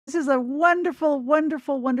is a wonderful,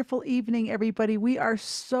 wonderful, wonderful evening, everybody. We are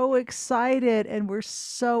so excited and we're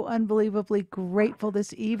so unbelievably grateful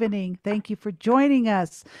this evening. Thank you for joining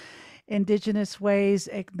us. Indigenous Ways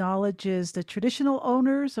acknowledges the traditional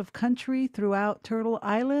owners of country throughout Turtle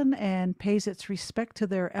Island and pays its respect to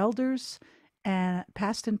their elders and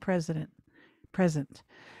past and present.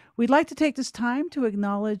 We'd like to take this time to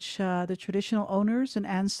acknowledge the traditional owners and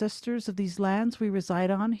ancestors of these lands we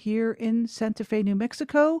reside on here in Santa Fe, New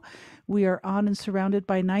Mexico. We are on and surrounded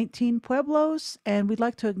by 19 pueblos, and we'd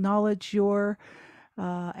like to acknowledge your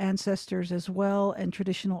ancestors as well and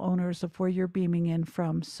traditional owners of where you're beaming in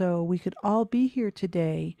from. So we could all be here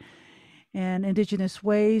today. And Indigenous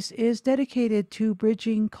Ways is dedicated to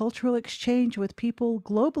bridging cultural exchange with people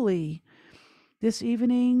globally. This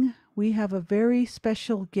evening, we have a very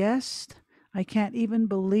special guest. I can't even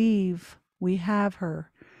believe we have her.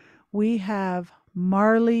 We have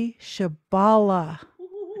Marley Shabala.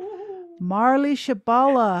 Marley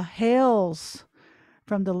Shabala hails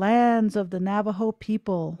from the lands of the Navajo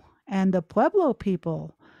people and the Pueblo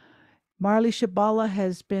people. Marley Shabala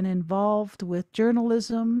has been involved with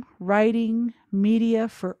journalism, writing, media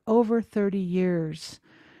for over 30 years.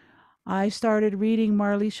 I started reading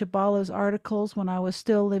Marley Shabala's articles when I was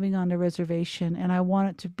still living on the reservation, and I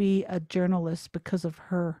wanted to be a journalist because of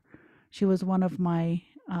her. She was one of my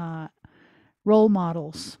role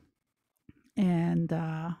models. And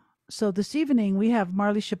so this evening we have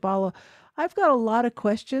Marley Shabala. I've got a lot of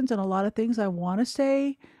questions and a lot of things I want to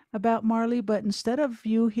say about Marley, but instead of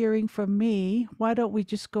you hearing from me, why don't we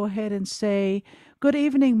just go ahead and say, good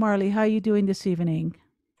evening, Marley. How are you doing this evening?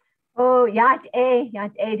 Oh, yacht A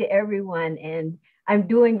to everyone, and I'm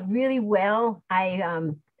doing really well. I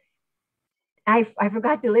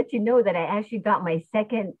forgot to let you know that I actually got my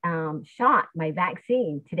second shot, my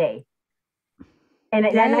vaccine today, and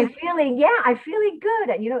I'm Yay. feeling I'm feeling good.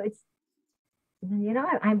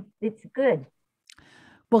 I'm it's good.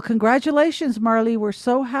 Well, congratulations, Marley. We're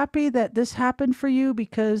so happy that this happened for you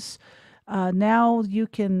because now you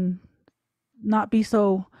can not be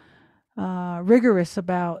so rigorous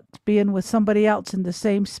about being with somebody else in the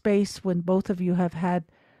same space when both of you have had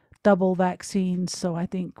double vaccines. So I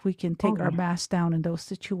think we can Oh take our yeah. mask down in those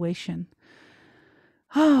situations.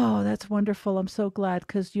 Oh, that's wonderful. I'm so glad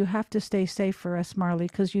because you have to stay safe for us, Marley,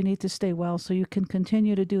 because you need to stay well so you can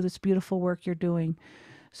continue to do this beautiful work you're doing.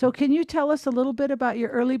 So, can you tell us a little bit about your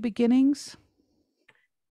early beginnings?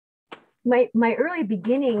 My early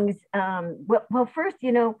beginnings. Well, first,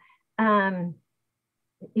 in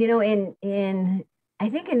I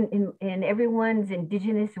think in everyone's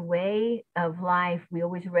indigenous way of life, we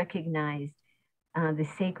always recognize the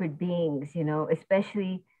sacred beings,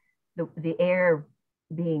 especially the air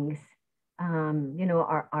beings.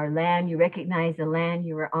 Our land, you recognize the land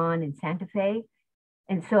you were on in Santa Fe.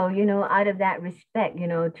 And so, out of that respect,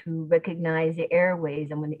 to recognize the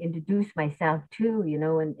airways, I'm going to introduce myself too,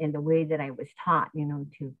 in the way that I was taught,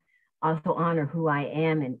 to also honor who I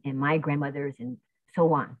am and my grandmothers and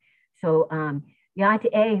so on. So, Yate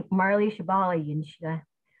A, Marley Shabala, Yinshla,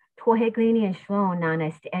 Toheglini and Shlo,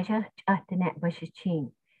 Nana, Stasha, Chatanet, Bushes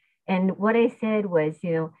Chin. And what I said was,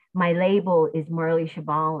 my label is Marley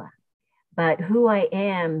Shabala, but who I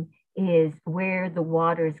am is where the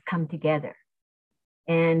waters come together.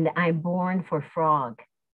 And I'm born for frog.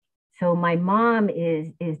 So my mom is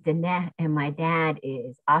Danette and my dad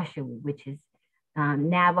is Oshawi, which is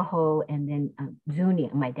Navajo and then Zuni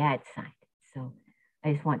on my dad's side. So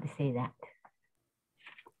I just want to say that.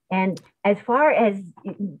 And as far as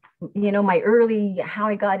my early how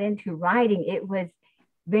I got into writing, it was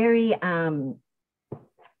very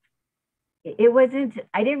it wasn't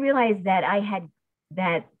I didn't realize that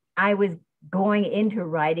I was going into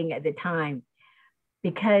writing at the time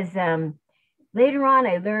because later on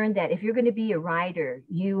I learned that if you're going to be a writer,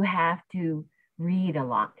 you have to read a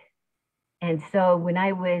lot. And so in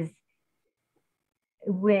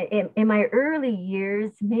my early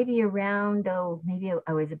years, maybe around maybe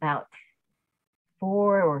I was about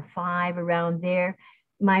 4 or 5 around there,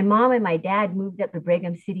 my mom and my dad moved up to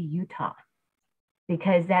Brigham City, Utah,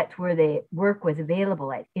 because that's where the work was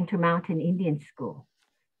available at Intermountain Indian School.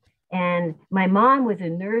 And my mom was a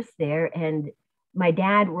nurse there, and my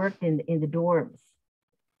dad worked in the dorms.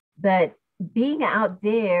 But being out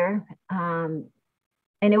there, and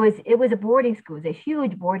it was a boarding school, it was a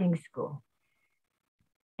huge boarding school.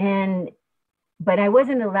 And but I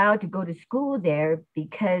wasn't allowed to go to school there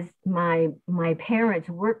because my parents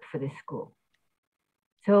worked for the school.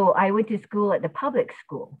 So I went to school at the public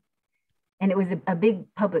school, and it was a big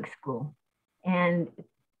public school. And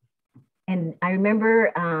I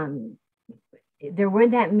remember there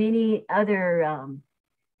weren't that many other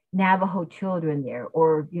Navajo children there,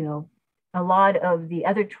 or, a lot of the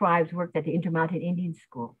other tribes worked at the Intermountain Indian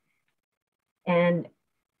School. And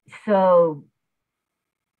so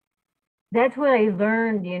that's what I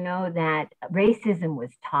learned, that racism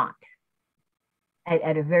was taught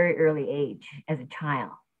at a very early age as a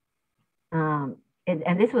child. And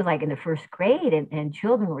this was like in the first grade, and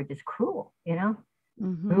children were just cruel,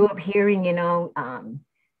 grew up hearing,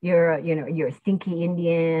 you're a stinky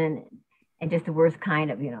Indian, and just the worst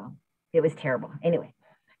kind of, it was terrible. Anyway,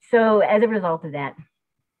 so as a result of that,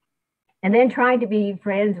 and then trying to be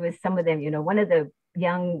friends with some of them, one of the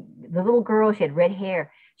little girl, she had red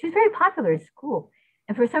hair. She was very popular at school.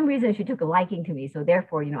 And for some reason, she took a liking to me. So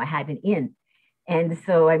therefore, I had an in. And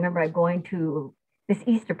so I remember going to this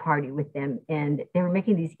Easter party with them, and they were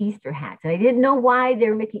making these Easter hats. And I didn't know why they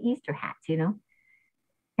were making Easter hats,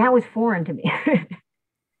 That was foreign to me.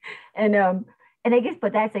 and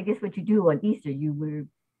but that's what you do on Easter. You would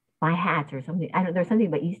buy hats or something. I don't there's something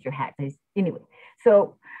about Easter hats. Anyway,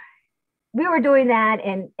 so we were doing that,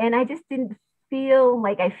 and I just didn't feel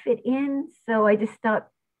like I fit in. So I just stopped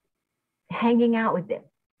hanging out with them.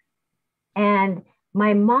 And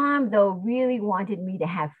my mom, though, really wanted me to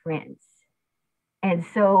have friends. And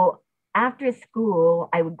so after school,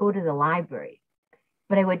 I would go to the library,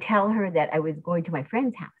 but I would tell her that I was going to my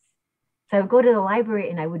friend's house. So I would go to the library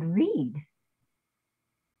and I would read,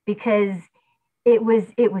 because it was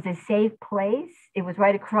a safe place. It was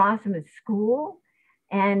right across from the school.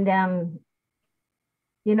 And and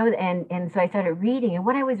so I started reading. And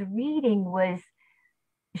what I was reading was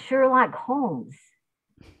Sherlock Holmes,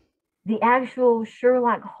 the actual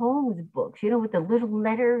Sherlock Holmes books, with the little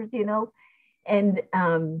letters, and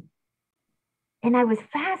I was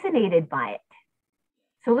fascinated by it.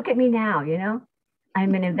 So look at me now,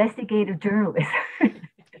 I'm an investigative journalist,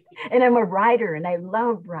 and I'm a writer, and I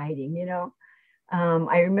love writing,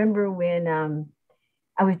 I remember when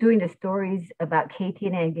I was doing the stories about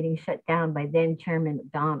KTNN getting shut down by then Chairman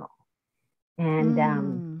McDonald,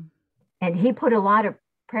 and he put a lot of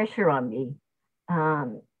pressure on me.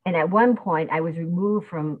 And at one point, I was removed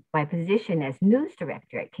from my position as news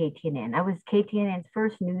director at KTNN. I was KTNN's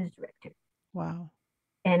first news director. Wow.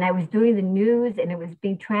 And I was doing the news, and it was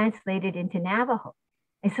being translated into Navajo.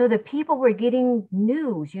 And so the people were getting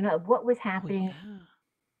news, of what was happening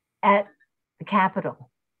at the Capitol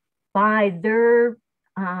by their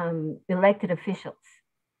elected officials.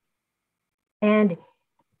 And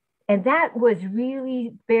that was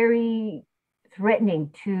really very threatening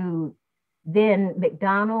to then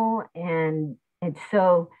McDonald. And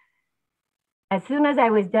so as soon as I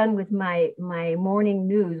was done with my morning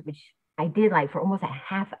news, which I did like for almost a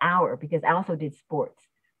half hour, because I also did sports.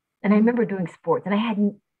 And I remember doing sports, and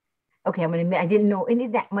I'm going to admit, I didn't know any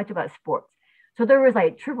that much about sports. So there was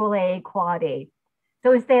like AAA, quad A.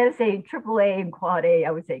 So instead of saying AAA and quad A,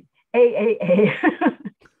 I would say AAA.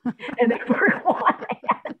 And then for quad A.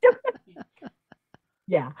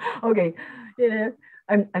 Yeah. Okay.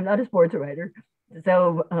 I'm not a sports writer.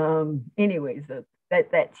 So anyways,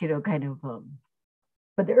 that's kind of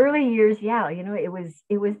but the early years, yeah, it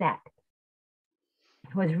was that.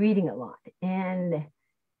 I was reading a lot and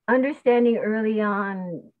understanding early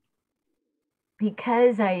on,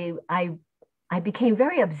 because I became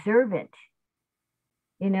very observant,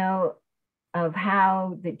 of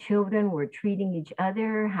how the children were treating each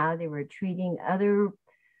other, how they were treating other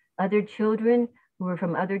children who were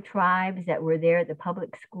from other tribes that were there at the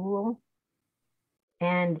public school.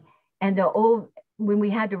 And when we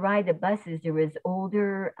had to ride the buses, there was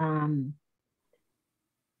older,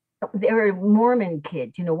 there were Mormon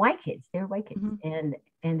kids, white kids. They were white kids, and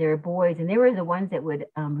there were boys, and they were the ones that would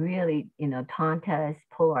really, taunt us,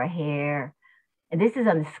 pull our hair. And this is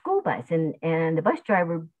on the school bus, and the bus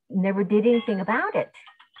driver never did anything about it.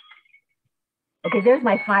 Okay, there's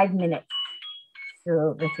my 5 minutes.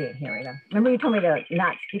 So let's see, here we go. Remember you told me to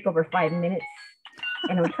not speak over 5 minutes?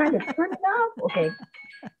 And I'm trying to turn it off. Okay,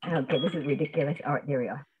 this is ridiculous. All right, there we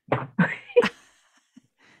go.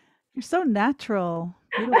 You're so natural.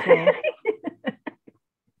 Beautiful.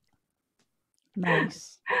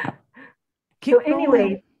 Nice. So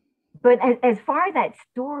anyway, but as far as that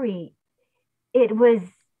story, it was,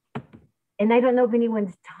 and I don't know if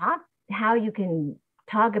anyone's taught how you can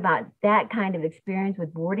talk about that kind of experience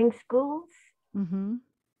with boarding schools. Mm-hmm.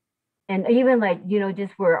 And even like,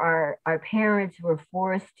 just where our parents were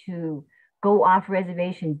forced to go off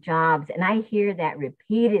reservation jobs. And I hear that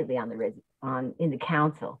repeatedly in the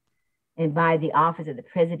council and by the office of the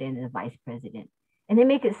president and the vice president. And they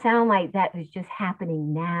make it sound like that is just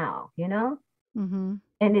happening now, Mm-hmm.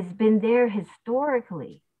 And it's been there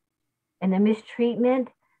historically. And the mistreatment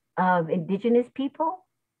of indigenous people,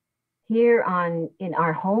 here in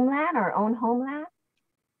our homeland, our own homeland,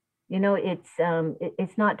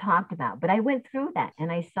 it's not talked about. But I went through that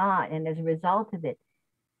and I saw it, and as a result of it,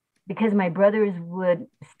 because my brothers would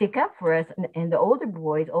stick up for us, and the older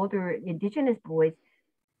boys, older indigenous boys,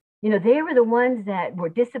 they were the ones that were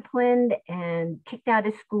disciplined and kicked out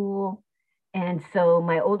of school. And so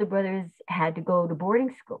my older brothers had to go to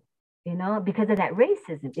boarding school, because of that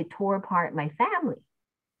racism. It tore apart my family.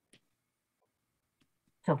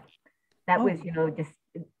 So that was, Oh, just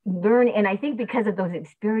learning. And I think because of those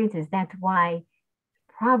experiences, that's why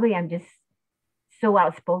probably I'm just so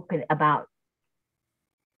outspoken about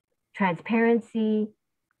transparency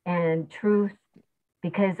and truth,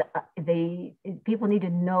 because people need to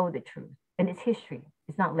know the truth, and it's history.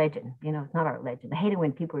 It's not legend. It's not our legend. I hate it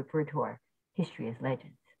when people refer to our history as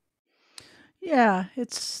legends. yeah.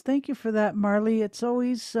 Thank you for that, Marley. It's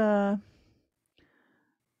always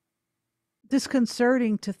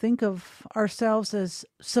disconcerting to think of ourselves as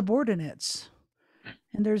subordinates.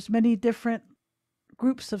 And there's many different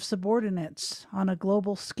groups of subordinates on a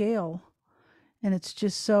global scale. And it's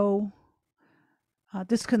just so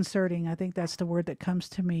disconcerting. I think that's the word that comes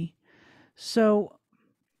to me. So,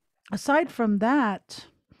 aside from that,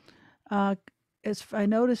 uh, as I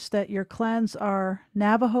noticed that your clans are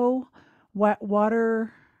Navajo,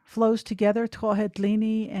 water flows together,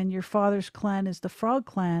 Tohetlini, and your father's clan is the Frog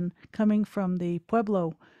Clan, coming from the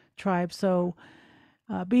Pueblo tribe. So,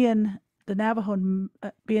 being the Navajo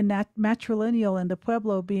being matrilineal and the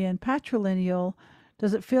Pueblo being patrilineal,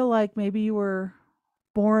 does it feel like maybe you were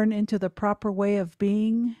born into the proper way of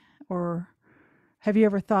being? Or have you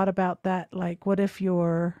ever thought about that? Like, what if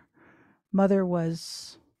your mother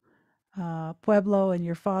was Pueblo and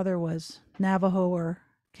your father was Navajo? Or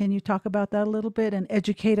can you talk about that a little bit and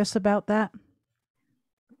educate us about that?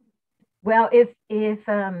 Well, if it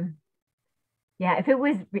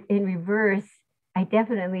was in reverse, I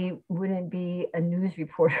definitely wouldn't be a news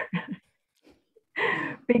reporter.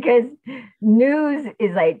 Because news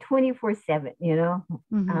is like 24/7,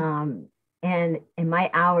 Mm-hmm. and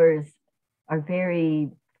my hours are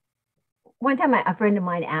very. One time, a friend of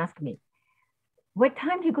mine asked me, "What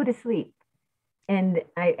time do you go to sleep?" And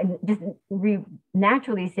I just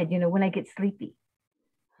naturally said, "When I get sleepy."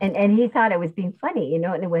 And he thought I was being funny,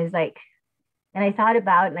 and it was like, and I thought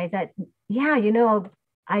about it, and I thought, yeah,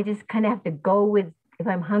 I just kind of have to go with, if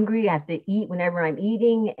I'm hungry, I have to eat whenever I'm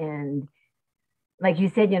eating, and like you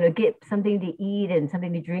said, get something to eat and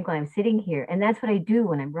something to drink while I'm sitting here. And that's what I do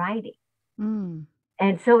when I'm writing. Mm.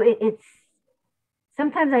 And so it's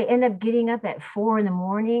sometimes I end up getting up at 4 in the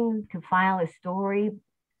morning to file a story.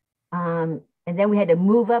 And then we had to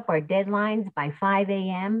move up our deadlines by 5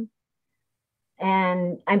 a.m.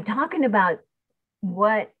 And I'm talking about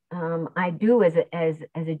what I do as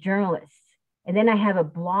a journalist. And then I have a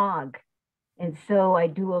blog. And so I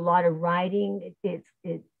do a lot of writing.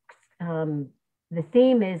 Um, the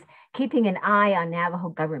theme is keeping an eye on Navajo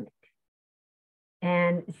government.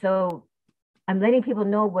 And so I'm letting people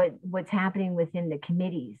know what's happening within the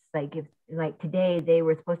committees. Like today they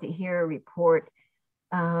were supposed to hear a report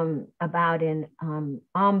about an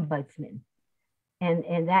ombudsman,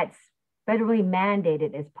 and that's federally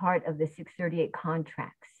mandated as part of the 638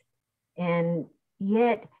 contracts. And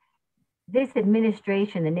yet this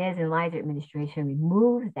administration, the Nez and Liza administration,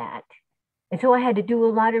 removed that. And so I had to do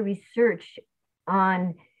a lot of research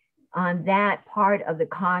on that part of the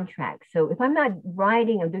contract. So if I'm not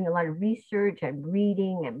writing, I'm doing a lot of research, I'm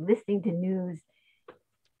reading, I'm listening to news.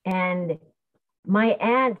 And my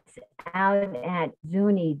aunts out at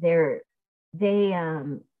Zuni, they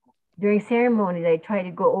during ceremonies, I try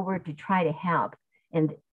to go over to try to help.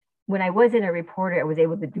 And when I wasn't a reporter, I was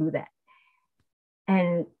able to do that.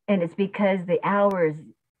 And it's because the hours,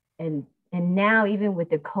 and now even with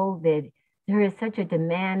the COVID, there is such a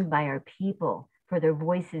demand by our people for their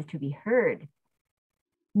voices to be heard,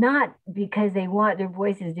 not because they want their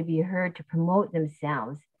voices to be heard to promote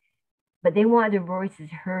themselves, but they want their voices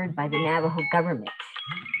heard by the Navajo government.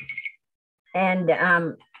 And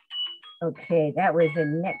okay, that was the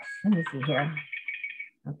next. Let me see here.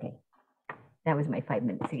 Okay, that was my 5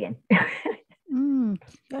 minutes again. Mm.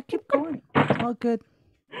 Yeah, keep going. It's all good.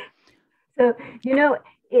 So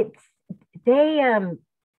it's they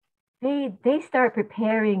they start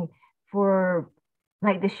preparing for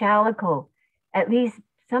like the Shalako at least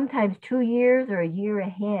sometimes 2 years or a year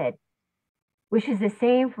ahead, which is the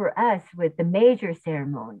same for us with the major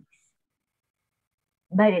ceremonies.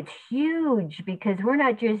 But it's huge because we're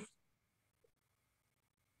not just,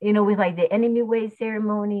 with like the enemy way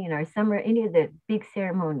ceremony and our summer, any of the big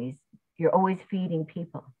ceremonies, you're always feeding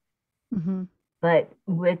people. Mm-hmm. But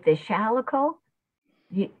with the Shalako,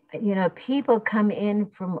 you know, people come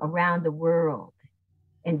in from around the world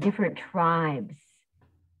and different tribes.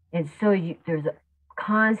 And so there's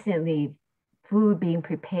constantly food being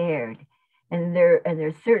prepared. And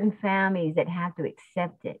there's certain families that have to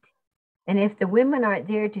accept it. And if the women aren't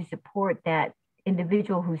there to support that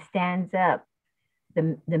individual who stands up,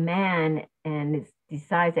 the man, and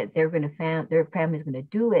decides that their family is going to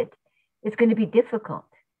do it, it's going to be difficult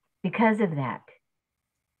because of that.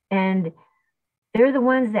 And they're the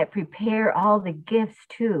ones that prepare all the gifts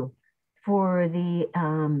too for the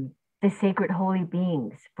sacred holy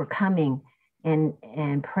beings for coming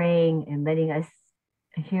and praying and letting us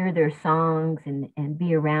hear their songs and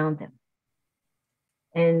be around them.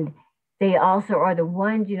 And they also are the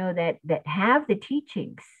ones, you know, that have the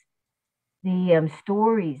teachings, the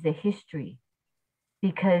stories, the history,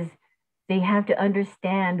 because they have to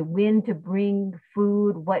understand when to bring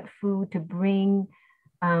food, what food to bring,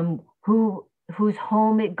 whose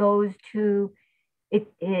home it goes to.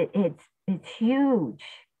 It's huge,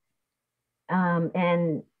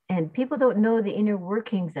 and people don't know the inner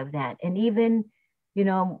workings of that. And even, you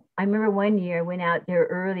know, I remember one year I went out there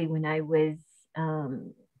early when I was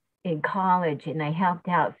um, in college, and I helped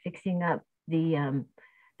out fixing up the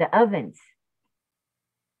ovens,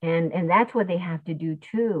 and that's what they have to do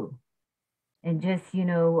too. And just, you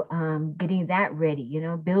know, getting that ready, you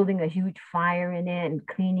know, building a huge fire in it and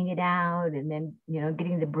cleaning it out, and then, you know,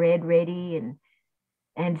 getting the bread ready.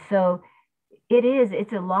 And so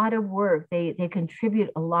it's a lot of work. They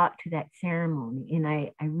contribute a lot to that ceremony, and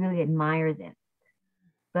I really admire them.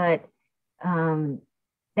 But um,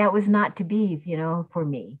 that was not to be, you know, for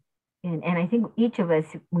me. And I think each of us,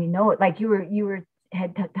 we know it. Like you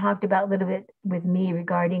had talked about a little bit with me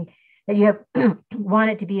regarding that you have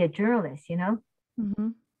wanted to be a journalist, you know. Hmm.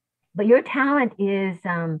 But your talent is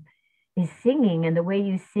singing, and the way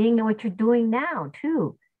you sing and what you're doing now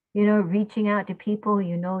too. You know, reaching out to people,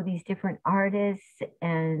 you know, these different artists,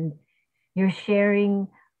 and you're sharing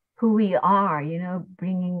who we are, you know,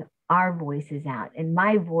 bringing our voices out. And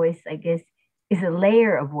my voice, I guess, is a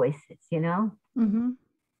layer of voices, you know. Hmm.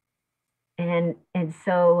 And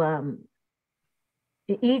so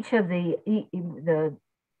each of the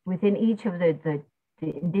within each of the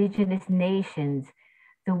indigenous nations,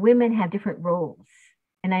 the women have different roles.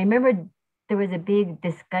 And I remember there was a big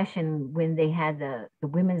discussion when they had the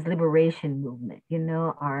women's liberation movement, you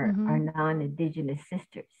know, our Hmm. non-indigenous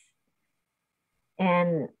sisters.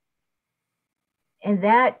 And and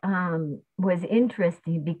that was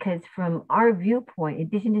interesting because from our viewpoint,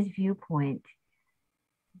 indigenous viewpoint,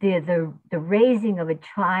 the raising of a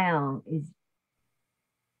child is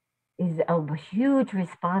a huge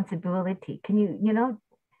responsibility. Can you know,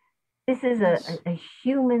 this is Yes. a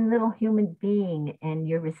human, little human being, and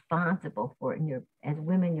you're responsible for it. And you're, as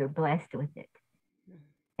women, you're blessed with it.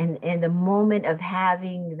 And the moment of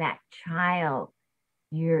having that child,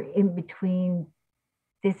 you're in between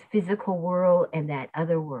this physical world and that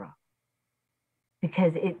other world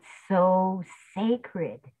because it's so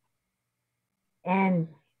sacred. And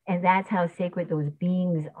and that's how sacred those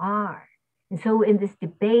beings are. And so in this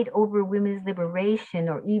debate over women's liberation,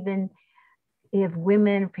 or even if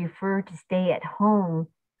women prefer to stay at home,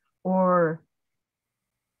 or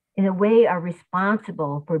in a way are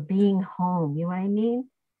responsible for being home. You know what I mean?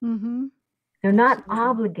 Hmm. They're not Absolutely.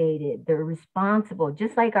 obligated, they're responsible,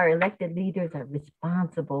 just like our elected leaders are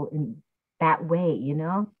responsible in that way, you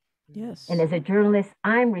know? And Yes. as a journalist,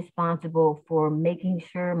 I'm responsible for making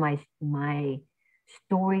sure my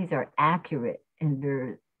stories are accurate and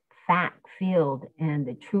they're fact filled and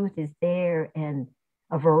the truth is there, and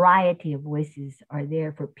a variety of voices are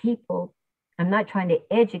there for people. I'm not trying to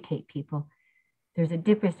educate people. There's a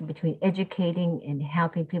difference between educating and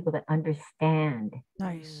helping people to understand.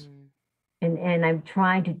 Nice. And I'm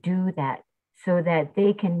trying to do that so that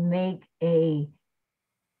they can make a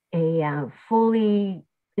fully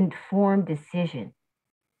informed decision,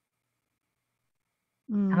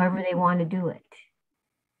 however they Hmm. want to do it.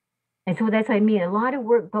 And so that's what I mean. A lot of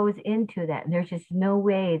work goes into that, and there's just no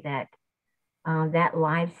way that that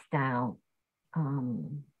lifestyle,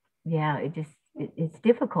 um, yeah, it's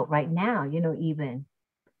difficult right now. You know, even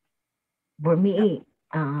for Yep. me,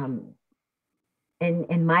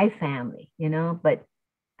 and my family. You know, but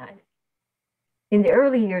uh, in the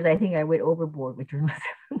early years, I think I went overboard with journalism.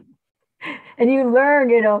 And you learn,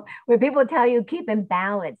 you know, when people tell you keep in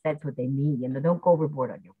balance, that's what they mean. You know, don't go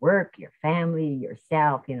overboard on your work, your family,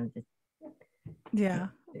 yourself, you know, Yeah.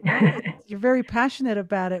 Well, just you're very passionate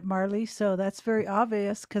about it, Marley. So that's very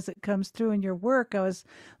obvious because it comes through in your work. I was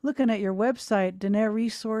looking at your website, Danair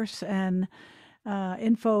Resource, and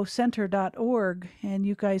infocenter.org, and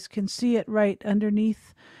you guys can see it right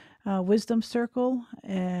underneath Wisdom Circle.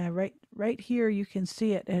 Right here, you can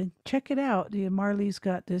see it and check it out. Marley's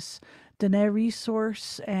got this Dene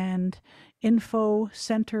resource and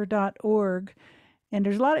infocenter.org, and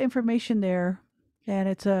there's a lot of information there. And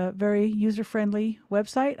it's a very user friendly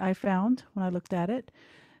website, I found when I looked at it.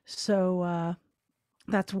 So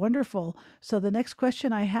that's wonderful. So the next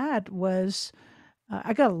question I had was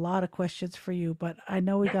I got a lot of questions for you, but I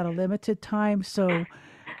know we got a limited time. So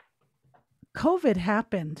COVID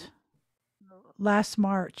happened last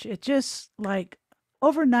March. It just like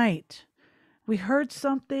overnight, we heard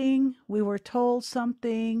something, we were told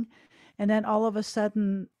something, and then all of a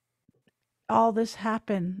sudden, all this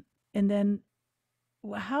happened. And then,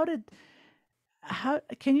 how did, how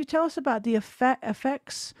can you tell us about the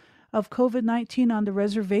effects of COVID-19 on the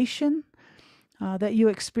reservation that you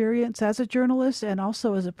experience as a journalist and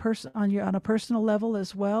also as a person on a personal level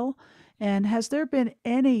as well? And has there been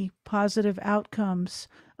any positive outcomes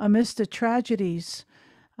amidst the tragedies?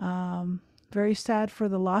 Very sad for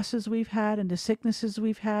the losses we've had and the sicknesses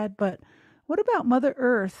we've had, but what about Mother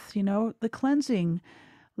Earth? The cleansing,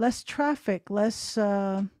 less traffic, less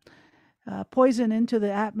poison into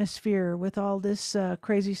the atmosphere with all this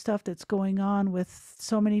crazy stuff that's going on with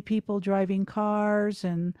so many people driving cars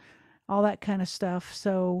and all that kind of stuff.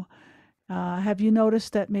 So, have you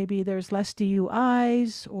noticed that maybe there's less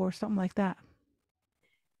DUIs or something like that?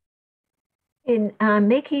 In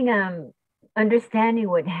making understanding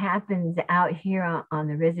what happens out here on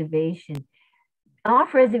the reservation,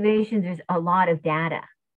 off reservations, there's a lot of data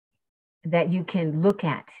that you can look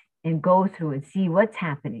at and go through and see what's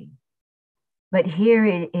happening. But here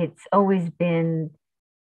it's always been,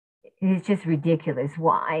 it's just ridiculous.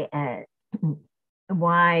 Why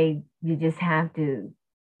you just have to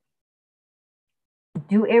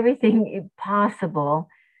do everything possible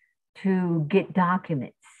to get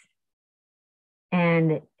documents.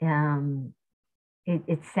 And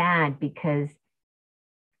it's sad because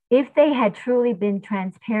if they had truly been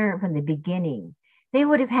transparent from the beginning, they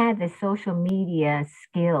would have had the social media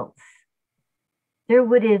skills. There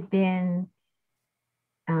would have been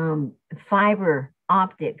fiber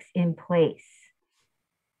optics in place.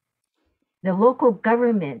 The local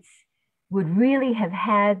governments would really have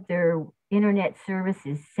had their internet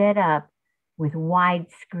services set up with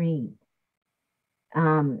widescreen.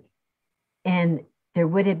 And there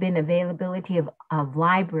would have been availability of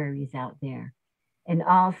libraries out there. And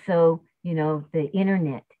also, the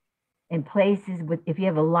internet and places with, if you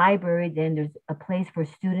have a library, then there's a place for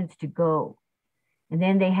students to go. And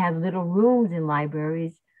then they have little rooms in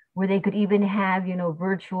libraries where they could even have,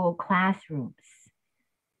 virtual classrooms.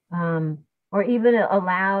 Or even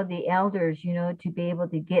allow the elders, to be able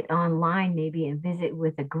to get online maybe and visit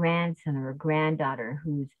with a grandson or a granddaughter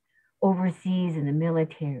who's overseas in the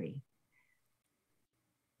military.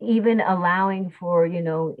 Even allowing for,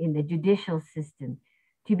 in the judicial system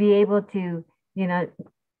to be able to,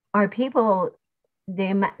 our people,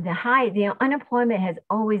 the unemployment has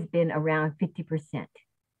always been around 50%.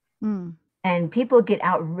 Mm. And people get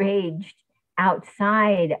outraged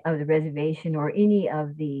outside of the reservation or any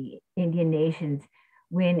of the Indian nations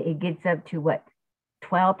when it gets up to what,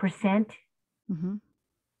 12%? Mm-hmm.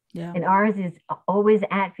 Yeah. And ours is always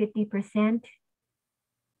at 50%.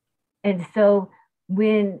 And so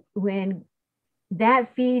when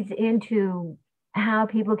that feeds into how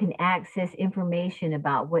people can access information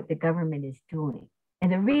about what the government is doing.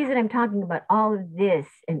 And the reason I'm talking about all of this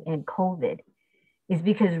and COVID is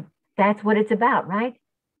because that's what it's about, right?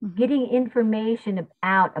 Mm-hmm. Getting information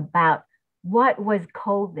out about what was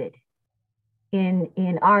COVID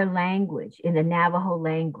in our language, in the Navajo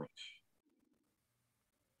language.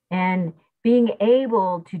 And being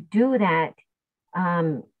able to do that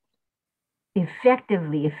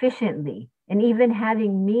effectively, efficiently, and even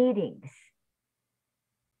having meetings,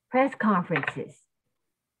 press conferences.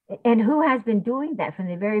 And who has been doing that from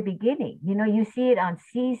the very beginning? You see it on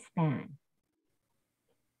C-SPAN,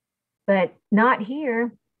 but not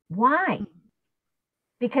here. Why?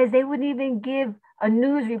 Because they wouldn't even give a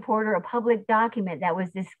news reporter a public document that was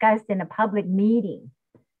discussed in a public meeting.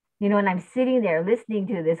 And I'm sitting there listening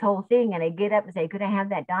to this whole thing, and I get up and say, could I have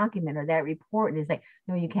that document or that report? And it's like,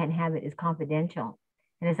 no, you can't have it. It's confidential.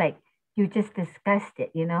 And it's like, you just discussed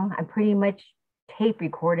it, I pretty much tape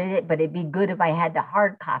recorded it, but it'd be good if I had the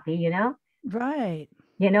hard copy, Right.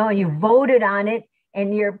 You voted on it,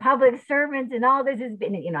 and your public servants and all this has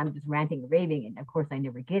been, I'm just ranting and raving. And of course I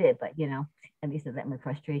never get it, but at least I let my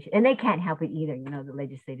frustration, and they can't help it either, the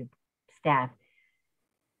legislative staff.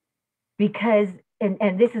 because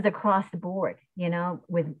and this is across the board,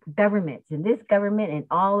 with governments, and this government and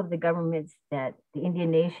all of the governments that the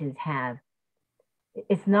Indian nations have.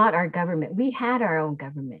 It's not our government. We had our own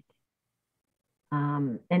government,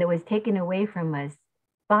 and it was taken away from us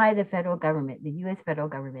by the federal government, the U.S. federal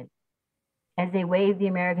government, as they waved the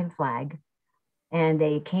American flag, and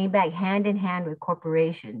they came back hand in hand with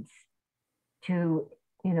corporations to,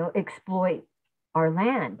 exploit our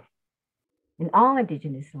land and all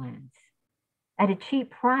indigenous lands at a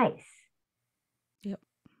cheap price. Yep.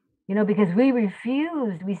 Because we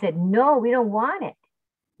refused. We said, no, we don't want it.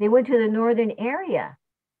 They went to the northern area,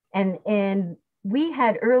 and we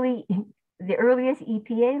had the earliest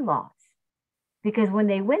EPA laws, because when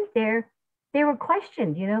they went there, they were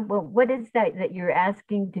questioned, well, what is that you're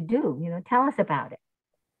asking to do? Tell us about it.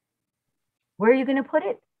 Where are you going to put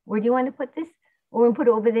it? Where do you want to put this? Or we'll put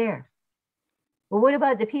it over there. Well, what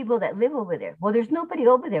about the people that live over there? Well, there's nobody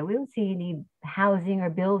over there. We don't see any housing or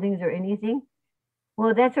buildings or anything.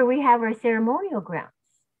 Well, that's where we have our ceremonial grounds.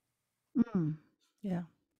 Yeah.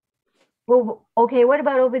 Well, okay, what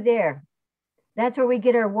about over there? That's where we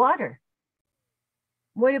get our water.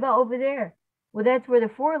 What about over there? Well, that's where the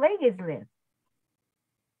four-leggeds live.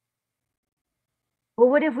 Well,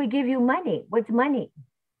 what if we give you money? What's money?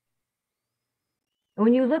 And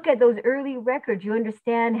when you look at those early records, you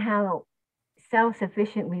understand how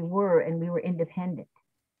self-sufficient we were, and we were independent.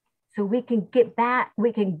 So we can get back,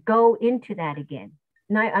 we can go into that again.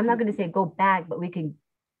 Now, I'm not going to say go back, but we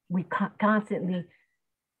constantly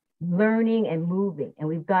learning and moving, and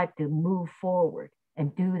we've got to move forward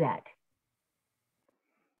and do that.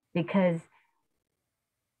 Because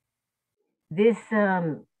this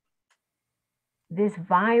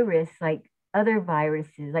virus, like other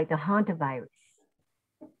viruses, like the hantavirus,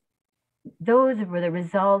 those were the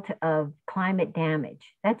result of climate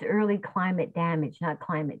damage. That's early climate damage, not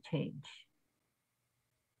climate change.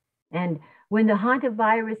 And when the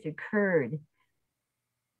hantavirus occurred,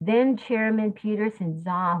 then Chairman Peterson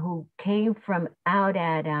Zaw, who came from out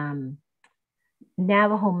at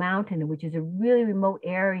Navajo Mountain, which is a really remote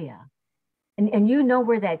area, and you know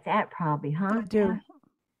where that's at probably, huh? I do.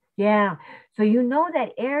 Yeah. So you know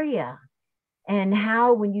that area, and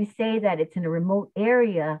how when you say that it's in a remote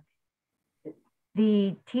area,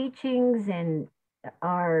 the teachings and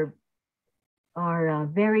are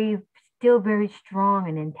still very strong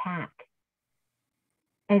and intact.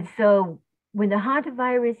 And so when the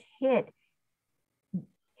hantavirus hit,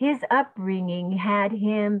 his upbringing had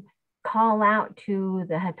him call out to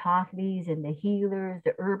the Hatathlis and the healers,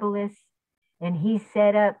 the herbalists, and he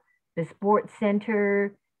set up the sports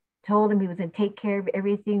center, told them he was going to take care of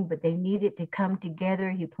everything, but they needed to come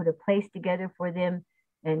together. He put a place together for them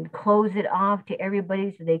and close it off to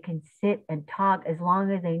everybody so they can sit and talk as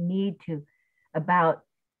long as they need to about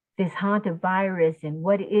this hantavirus and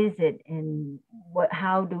what is it and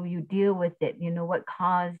how do you deal with it? What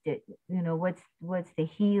caused it? What's the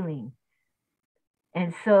healing?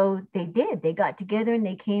 And so they did. They got together and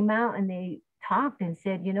they came out and they talked and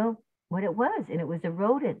said, what it was. And it was the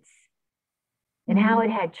rodents and how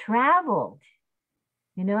it had traveled,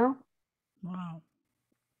 Wow.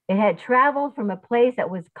 It had traveled from a place that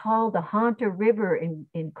was called the Hanta River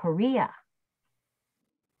in Korea.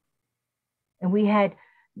 And we had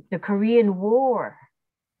the Korean War.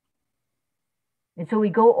 And so we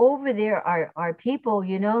go over there, our people,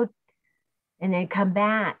 and then come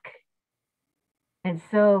back. And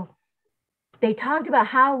so they talked about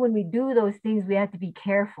how when we do those things, we have to be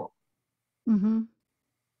careful,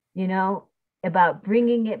 about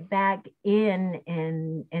bringing it back in.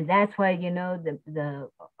 And that's why,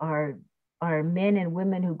 our men and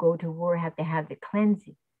women who go to war have to have the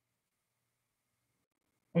cleansing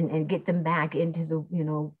and get them back into the,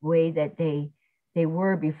 way that they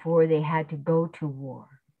were before they had to go to war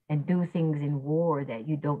and do things in war that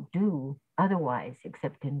you don't do otherwise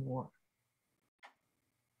except in war.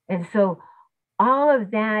 And so all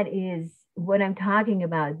of that is what I'm talking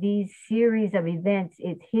about. These series of events,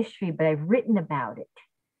 it's history, but I've written about it.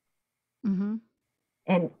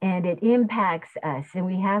 And it impacts us. And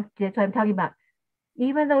we have to, that's what I'm talking about.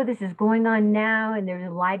 Even though this is going on now and there's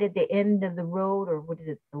a light at the end of the road, or what is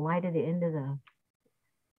it? The light at the end of the,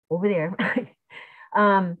 over there,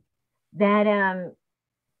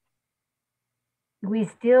 we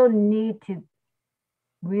still need to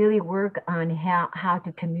really work on how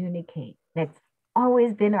to communicate. That's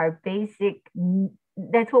always been our basic,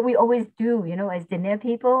 that's what we always do, as Dene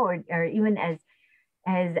people or even as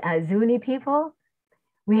Zuni people.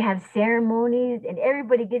 We have ceremonies and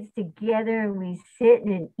everybody gets together and we sit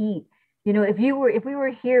and eat. You know, if we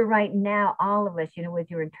were here right now, all of us, you know,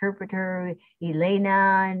 with your interpreter,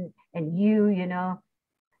 Elena, and you know,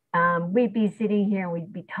 we'd be sitting here and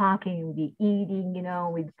we'd be talking, we'd be eating, you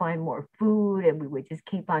know, we'd find more food and we would just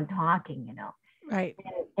keep on talking, you know, Right.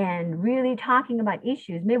 and really talking about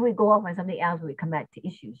issues. Maybe we go off on something else when we come back to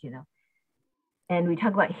issues, you know, and we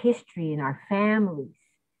talk about history and our families.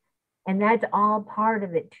 And that's all part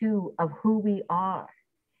of it too, of who we are.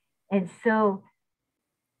 And so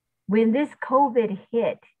when this COVID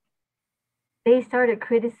hit, they started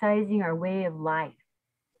criticizing our way of life,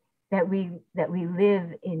 that we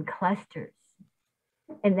live in clusters.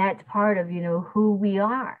 And that's part of, you know, who we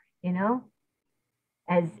are, you know,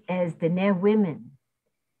 as the Dene women.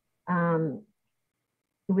 Um,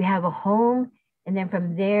 we have a home, and then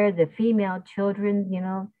from there, the female children, you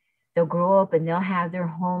know, they'll grow up and they'll have their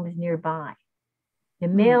homes nearby. The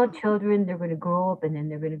Mm. male children, they're going to grow up and then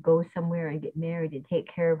they're going to go somewhere and get married and take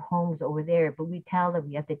care of homes over there. But we tell them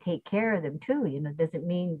you have to take care of them too. You know, it doesn't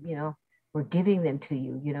mean, you know, we're giving them to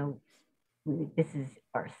you. You know, this is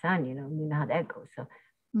our son, you know how that goes. So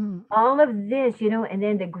Mm. all of this, you know, and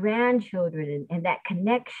then the grandchildren and that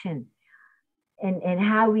connection and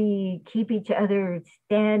how we keep each other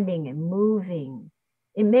standing and moving.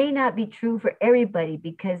 It may not be true for everybody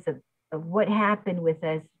because of what happened with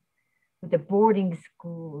us with the boarding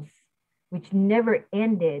schools, which never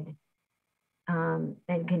ended and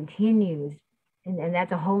continues. And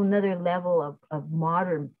that's a whole nother level of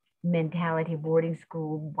modern mentality, boarding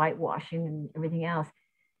school, whitewashing, and everything else.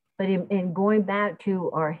 But in going back to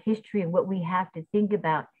our history and what we have to think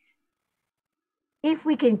about, if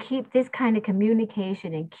we can keep this kind of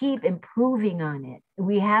communication and keep improving on it,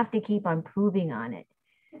 we have to keep on improving on it.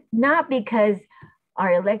 Not because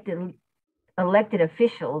our elected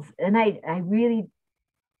officials, and I really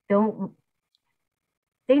don't,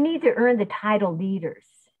 they need to earn the title leaders.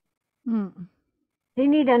 Mm. They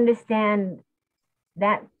need to understand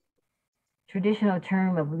that traditional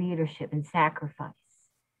term of leadership and sacrifice.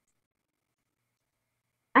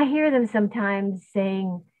 I hear them sometimes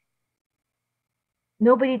saying,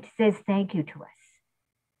 nobody says thank you to us.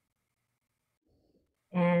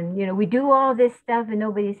 And, you know, we do all this stuff and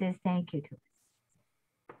nobody says thank you to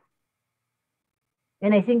us.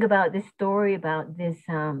 And I think about this story about this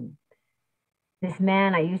man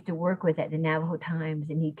I used to work with at the Navajo Times,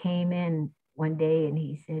 and he came in one day and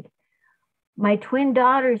he said, "My twin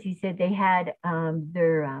daughters," he said, "they had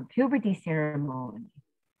their puberty ceremony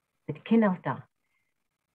at Kinelta."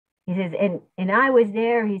 He says, and I was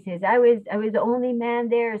there. He says, I was the only man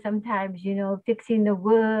there. Sometimes, you know, fixing the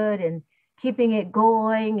wood and keeping it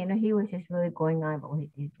going. You know, he was just really going on about what he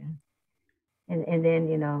did. And then,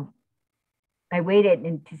 you know, I waited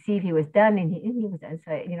and to see if he was done, and he was done.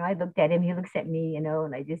 So, you know, I looked at him. He looks at me, you know,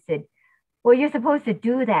 and I just said, "Well, you're supposed to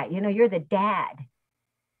do that. You know, you're the dad."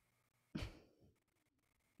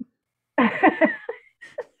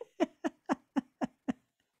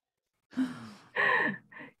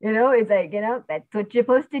 You know, it's like, you know, that's what you're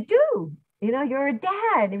supposed to do. You know, you're a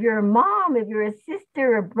dad. If you're a mom, if you're a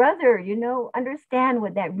sister or brother, you know, understand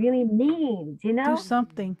what that really means, you Do know?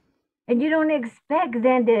 something. And you don't expect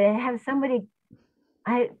then to have somebody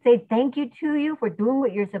I say thank you to you for doing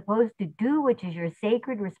what you're supposed to do, which is your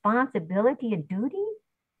sacred responsibility and duty,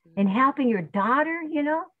 and helping your daughter, you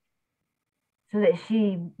know, so that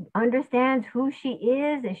she understands who she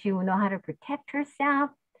is and she will know how to protect herself.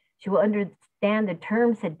 She will understand the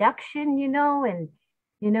term seduction, you know, and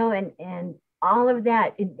all of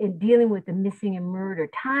that in dealing with the missing and murder,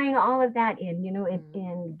 tying all of that in, you know,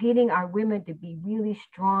 in getting our women to be really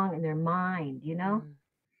strong in their mind, you know.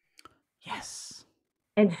 Yes.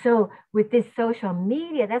 And so with this social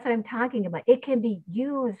media, that's what I'm talking about. It can be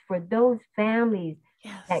used for those families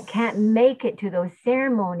that can't Yes. make it to those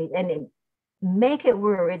ceremonies, and make it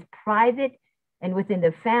where it's private and within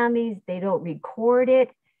the families, they don't record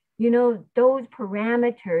it, you know, those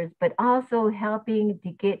parameters, but also helping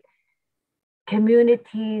to get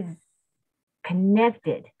communities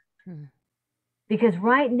connected. Because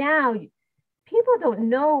right now, people don't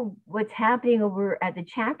know what's happening over at the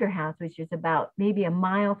chapter house, which is about maybe a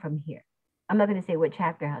mile from here. I'm not going to say what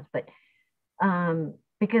chapter house, but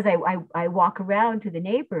because I walk around to the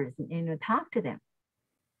neighbors and talk to them,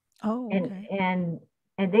 Oh, and okay. and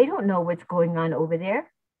and they don't know what's going on over there,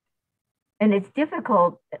 and it's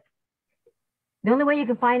difficult. The only way you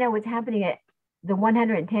can find out what's happening at the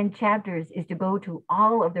 110 chapters is to go to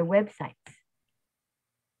all of their websites,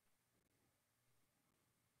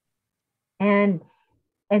 and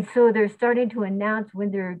and so they're starting to announce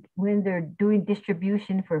when they're doing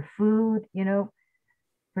distribution for food, you know,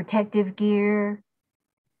 protective gear,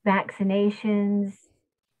 vaccinations,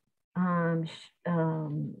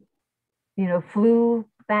 flu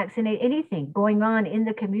vaccinate, anything going on in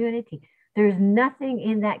the community. There's nothing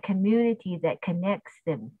in that community that connects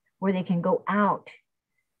them where they can go out.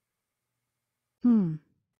 Hmm.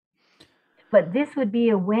 But this would be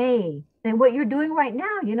a way. And what you're doing right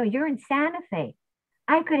now, you're in Santa Fe.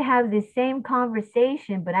 I could have the same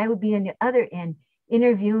conversation, but I would be on the other end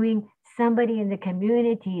interviewing somebody in the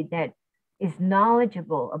community that is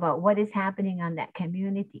knowledgeable about what is happening on that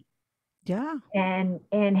community. Yeah.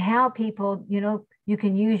 And how people, you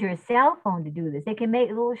can use your cell phone to do this. They can make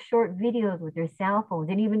little short videos with their cell phones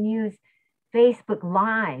and even use Facebook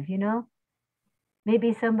Live.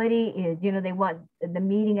 Maybe somebody is, they want the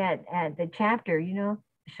meeting at the chapter,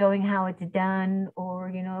 showing how it's done, or,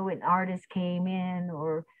 an artist came in,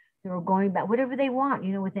 or they were going back, whatever they want,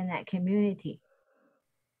 within that community.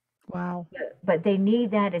 Wow. But they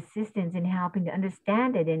need that assistance in helping to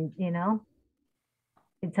understand it. And,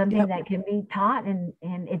 it's something Yep. that can be taught, and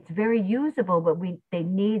it's very usable, but they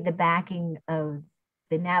need the backing of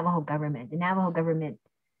the Navajo government. The Navajo government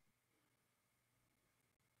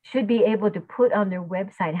should be able to put on their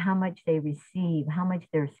website how much they receive, how much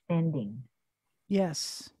they're spending.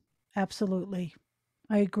 Yes. Absolutely.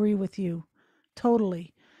 I agree with you.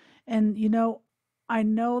 Totally. And I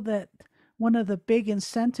know that one of the big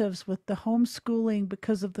incentives with the homeschooling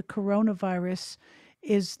because of the coronavirus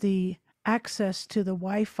is the access to the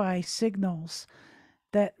Wi-Fi signals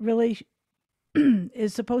that really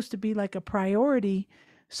is supposed to be like a priority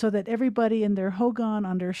so that everybody in their hogan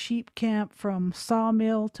on their sheep camp from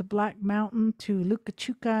Sawmill to Black Mountain to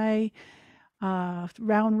Lukachukai,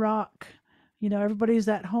 Round Rock, everybody's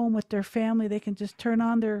at home with their family. They can just turn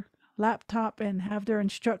on their laptop and have their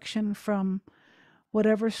instruction from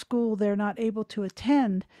whatever school they're not able to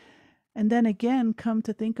attend. And then again, come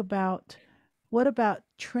to think about what about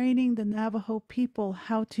training the Navajo people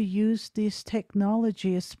how to use this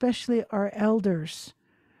technology, especially our elders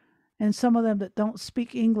and some of them that don't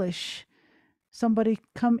speak English? Somebody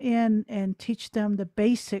come in and teach them the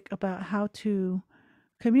basic about how to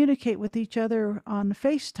communicate with each other on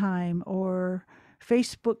FaceTime or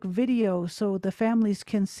Facebook video so the families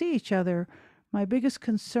can see each other. My biggest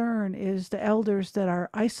concern is the elders that are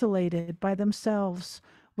isolated by themselves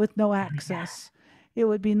with no access. It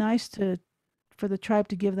would be nice to for the tribe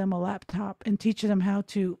to give them a laptop and teach them how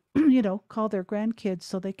to, call their grandkids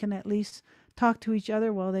so they can at least talk to each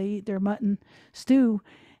other while they eat their mutton stew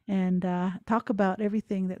and talk about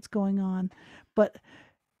everything that's going on. But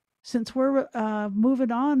since we're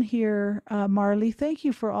moving on here, Marley, thank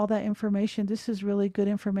you for all that information. This is really good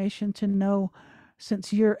information to know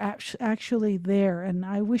since you're actually there. And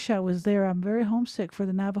I wish I was there. I'm very homesick for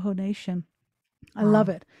the Navajo Nation. I love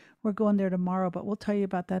Wow. it. We're going there tomorrow, but we'll tell you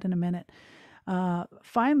about that in a minute.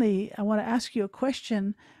 Finally, I want to ask you a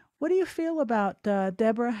question. What do you feel about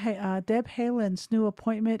Deb Halen's new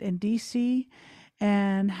appointment in DC?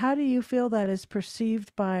 And how do you feel that is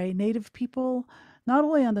perceived by Native people, not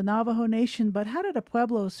only on the Navajo Nation, but how do the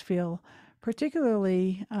Pueblos feel?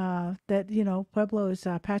 Particularly that, Pueblo is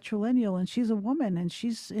patrilineal and she's a woman and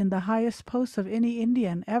she's in the highest post of any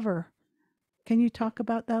Indian ever. Can you talk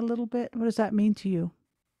about that a little bit? What does that mean to you?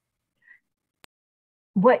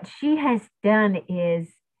 What she has done is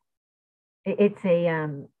it's a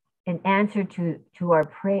an answer to our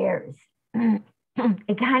prayers.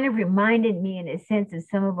 It kind of reminded me in a sense of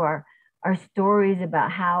some of our stories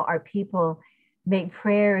about how our people make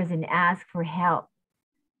prayers and ask for help,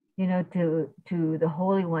 to the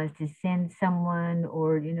holy ones to send someone,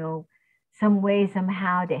 or some way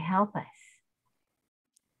somehow to help us.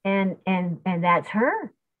 And that's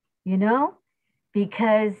her, you know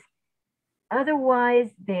because otherwise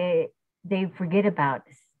they forget about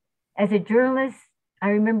us. As a journalist, I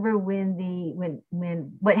remember when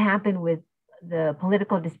what happened with the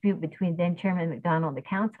political dispute between then Chairman McDonald and the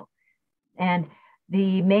council, and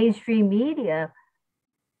the mainstream media.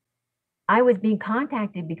 I was being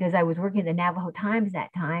contacted because I was working at the Navajo Times that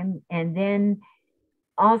time, and then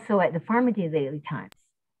also at the Farmington Daily Times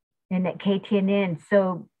and at KTNN.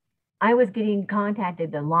 So I was getting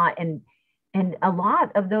contacted a lot, and a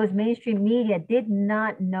lot of those mainstream media did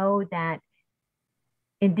not know that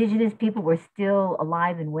Indigenous people were still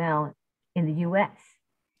alive and well in the US.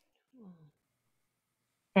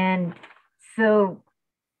 And so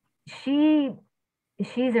she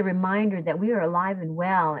she's a reminder that we are alive and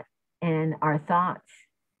well in our thoughts.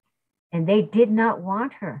 And they did not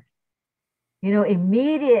want her.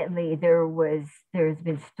 Immediately there's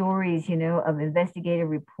been stories, of investigative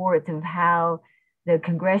reports of how the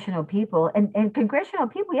congressional people, and congressional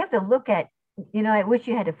people, you have to look at, I wish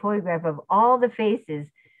you had a photograph of all the faces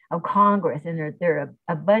of Congress, and they're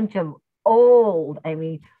a bunch of old, I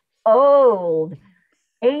mean, old,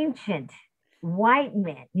 ancient white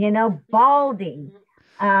men, balding.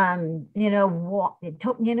 When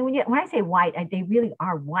I say white, they really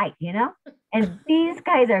are white, and these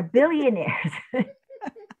guys are billionaires,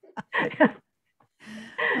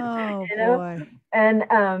 Oh you know, boy. and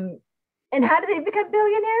how do they become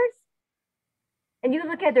billionaires? And you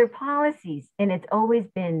look at their policies, and it's always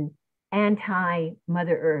been anti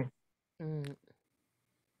Mother Earth, Mm.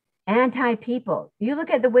 anti people. You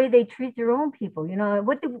look at the way they treat their own people.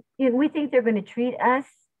 What do we think they're going to treat us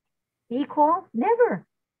equal? Never.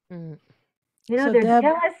 Mm. So They're Deb,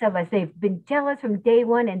 jealous of us. They've been jealous from day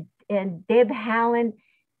one. And Deb Haaland,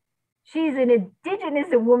 she's an indigenous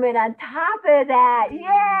woman on top of that.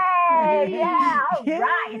 Yay! Yeah, all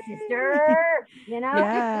right, yay. sister.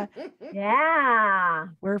 Yeah, Yeah.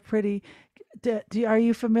 we're pretty. Are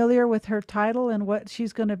you familiar with her title and what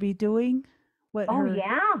she's going to be doing? What Oh, her?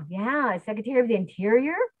 yeah, yeah. Secretary of the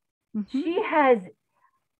Interior. Mhm. She has,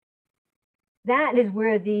 that is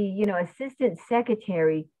where the, assistant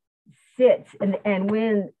secretary sits. And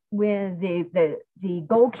when the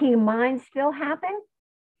Gold King mine spill happened,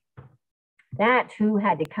 that's who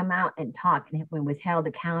had to come out and talk and was held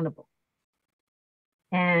accountable.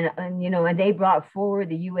 And they brought forward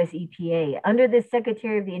the US EPA under the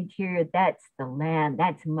Secretary of the Interior. That's the land,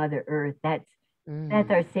 that's Mother Earth, that's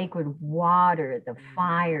our sacred water, the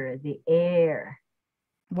fire, the air.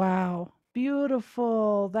 Wow,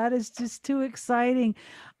 beautiful. That is just too exciting.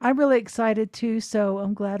 I'm really excited too. So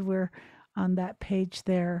I'm glad we're on that page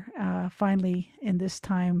there. Finally, in this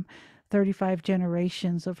time, 35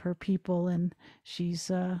 generations of her people, and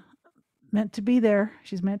she's meant to be there.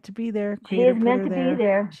 She's meant to be there. She Creator is put meant her to be there.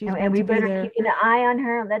 there. She's And meant we to be better keep there. an eye on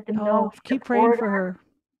her and let them know Oh, we keep praying support for her. her.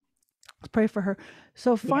 Let's pray for her.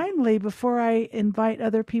 So Yeah. finally, before I invite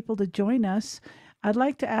other people to join us, I'd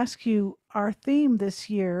like to ask you, our theme this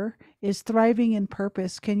year is thriving in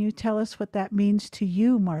purpose. Can you tell us what that means to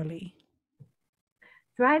you, Marley?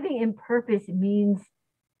 Thriving in purpose means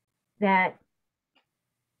that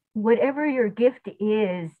whatever your gift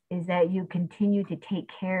is that you continue to take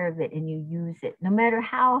care of it and you use it, no matter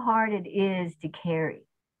how hard it is to carry.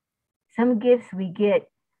 Some gifts we get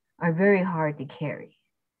are very hard to carry.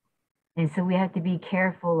 And so we have to be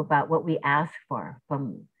careful about what we ask for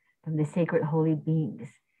from the sacred holy beings.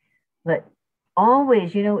 But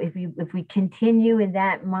always, if we continue in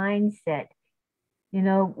that mindset,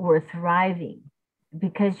 we're thriving,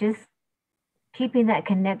 because just keeping that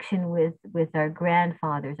connection with our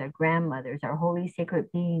grandfathers, our grandmothers, our holy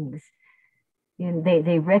sacred beings,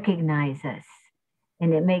 they recognize us,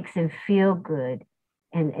 and it makes them feel good,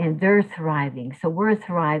 and they're thriving, so we're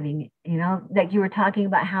thriving. Like you were talking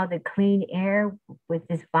about how the clean air with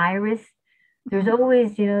this virus, there's Mhm.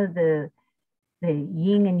 always, the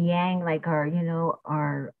yin and yang, like our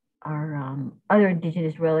other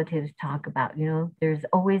indigenous relatives talk about. There's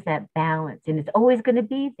always that balance, and it's always going to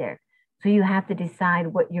be there. So you have to decide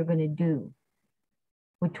what you're going to do,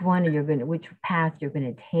 which path you're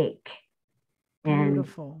going to take. and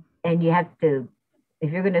Beautiful. and you have to,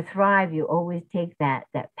 if you're going to thrive, you always take that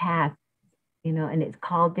path. And it's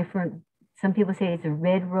called different. Some people say it's a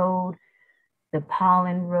red road, the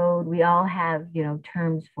pollen road. We all have,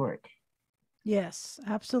 terms for it. Yes,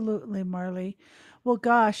 absolutely, Marley. Well,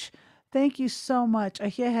 gosh, thank you so much,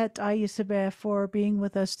 Ahiet Ayusabeh, for being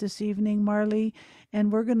with us this evening, Marley.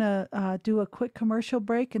 And we're going to do a quick commercial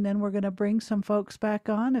break, and then we're going to bring some folks back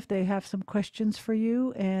on if they have some questions for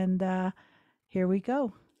you. And here we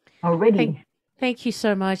go. Thank, Already. thank you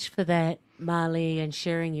so much for that, Marley, and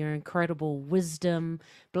sharing your incredible wisdom,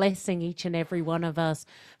 blessing each and every one of us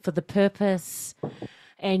for the purpose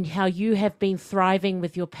and how you have been thriving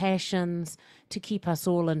with your passions to keep us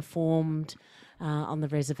all informed on the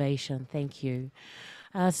reservation. Thank you.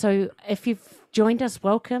 So, if you've joined us,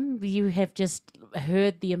 welcome. You have just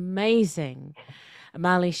heard the amazing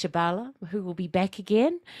Marley Shabala, who will be back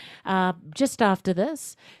again just after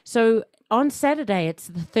this. So, on Saturday, it's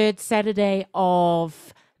the third Saturday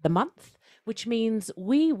of the month, which means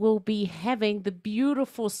we will be having the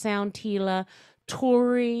beautiful sound healer,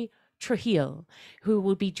 Tori Trujillo, who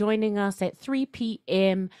will be joining us at 3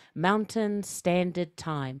 p.m. Mountain Standard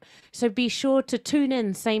Time. So be sure to tune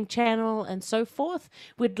in, same channel and so forth.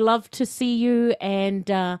 We'd love to see you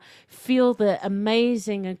and feel the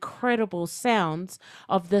amazing, incredible sounds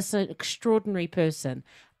of this extraordinary person.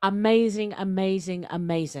 amazing, amazing,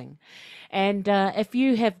 amazing. And if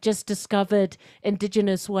you have just discovered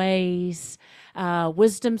Indigenous Ways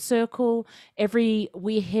Wisdom Circle,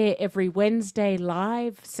 we're here every Wednesday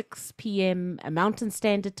live, 6 p.m. Mountain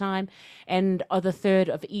Standard Time, and on the third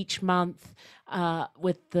of each month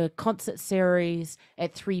with the concert series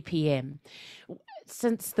at 3 p.m.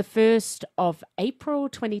 Since the 1st of April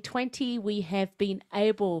 2020, we have been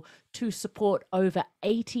able to support over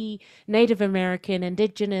 80 Native American,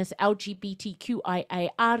 Indigenous, LGBTQIA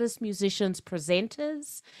artists, musicians,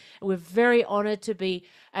 presenters. We're very honored to be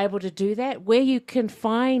able to do that. Where you can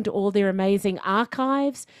find all their amazing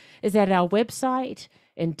archives is at our website,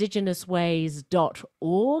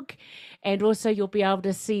 IndigenousWays.org. And also, you'll be able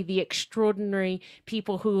to see the extraordinary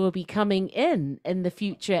people who will be coming in the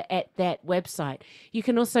future at that website. You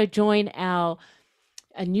can also join our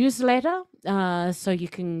a newsletter so you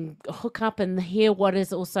can hook up and hear what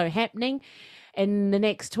is also happening. In the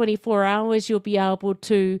next 24 hours, you'll be able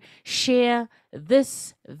to share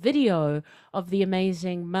this video of the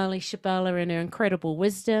amazing Marley Shabala and her incredible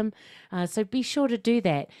wisdom. So be sure to do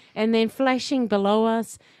that. And then flashing below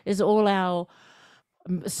us is all our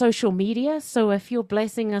social media. So if you're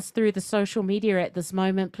blessing us through the social media at this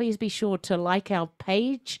moment, please be sure to like our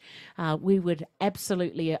page. We would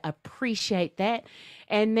absolutely appreciate that.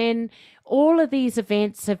 And then all of these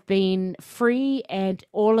events have been free, and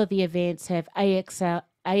all of the events have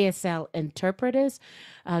ASL interpreters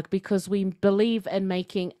because we believe in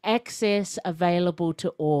making access available to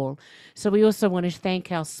all. So we also want to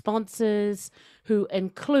thank our sponsors, who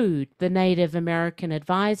include the Native American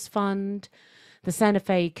Advice Fund, the Santa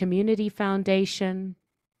Fe Community Foundation,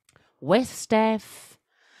 West Staff,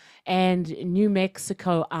 and New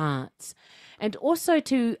Mexico Arts. And also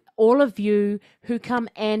to all of you who come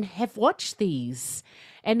and have watched these.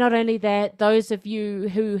 And not only that, those of you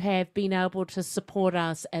who have been able to support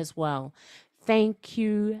us as well. Thank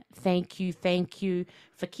you, thank you, thank you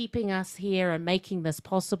for keeping us here and making this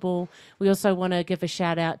possible. We also want to give a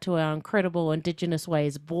shout out to our incredible Indigenous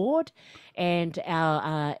Ways board and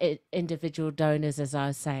our individual donors, as I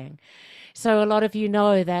was saying. So a lot of you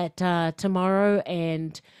know that tomorrow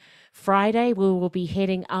and Friday we will be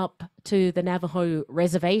heading up to the Navajo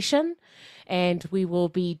Reservation, and we will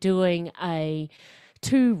be doing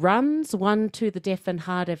two runs, one to the deaf and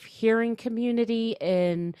hard of hearing community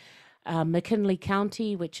in McKinley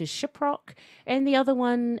County, which is Shiprock, and the other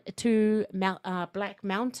one to Black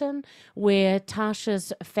Mountain, where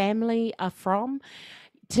Tasha's family are from.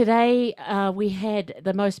 Today, we had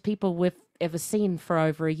the most people we've ever seen for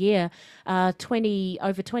over a year. Over 20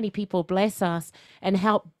 people bless us and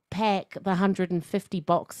help pack the 150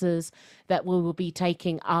 boxes that we will be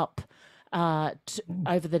taking up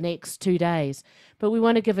over the next 2 days. But we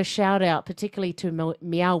want to give a shout out, particularly to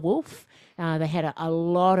Meow Wolf. They had a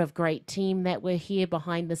lot of great team that were here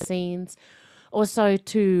behind the scenes. Also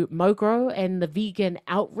to Mogro and the Vegan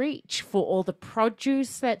Outreach for all the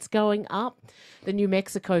produce that's going up. The New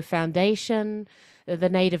Mexico Foundation, the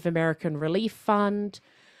Native American Relief Fund,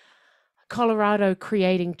 Colorado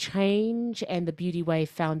Creating Change, and the Beauty Wave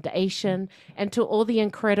Foundation, and to all the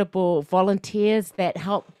incredible volunteers that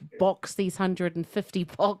help box these 150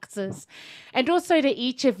 boxes, and also to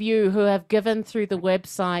each of you who have given through the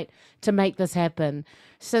website to make this happen.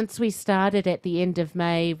 Since we started at the end of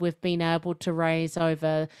May, we've been able to raise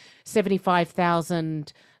over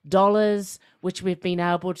 $75,000, which we've been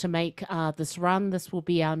able to make this run. This will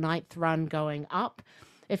be our 9th run going up.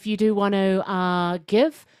 If you do want to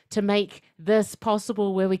give to make this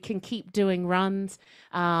possible, where we can keep doing runs,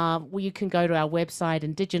 you can go to our website,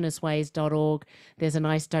 IndigenousWays.org. There's a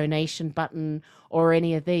nice donation button, or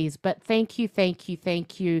any of these. But thank you, thank you,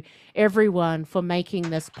 thank you, everyone, for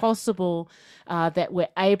making this possible, that we're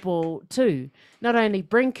able to not only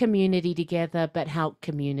bring community together, but help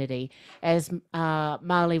community. As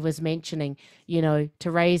Marley was mentioning, to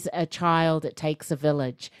raise a child, it takes a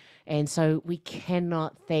village. And so we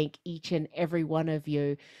cannot thank each and every one of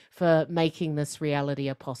you for making this reality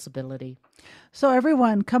a possibility. So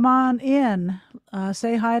everyone, come on in,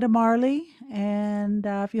 say hi to Marley, and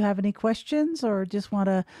if you have any questions or just want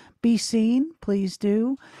to be seen, please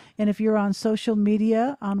do. And if you're on social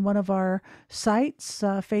media on one of our sites,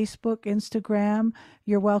 Facebook, Instagram,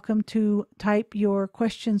 you're welcome to type your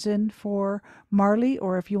questions in for Marley,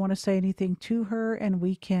 or if you want to say anything to her, and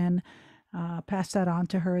we can pass that on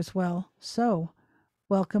to her as well. So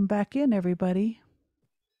welcome back in, everybody.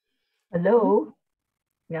 Hello.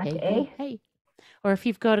 Hey. Or if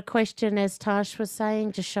you've got a question, as Tash was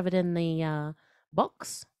saying, just shove it in the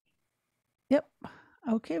box. Yep.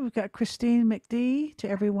 Okay, we've got Christine McD. To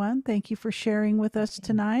everyone, thank you for sharing with us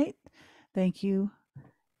tonight. Thank you.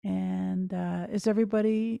 And is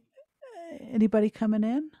everybody, anybody coming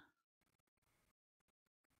in?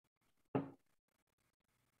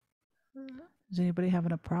 Is anybody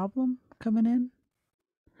having a problem coming in?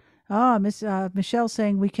 Ah, Miss Michelle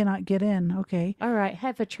saying we cannot get in. Okay, All right,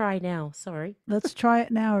 have a try now. Sorry. let's try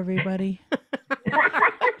it now, everybody.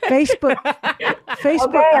 Facebook,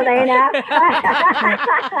 Facebook. Okay, Elena.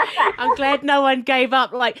 I'm glad no one gave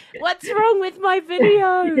up. Like, what's wrong with my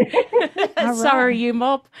video? All Sorry, right. you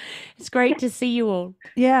mob. It's great to see you all.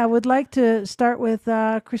 Yeah, I would like to start with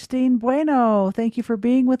Christine Bueno. Thank you for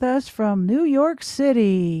being with us from New York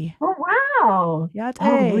City. Oh, wow. Yate.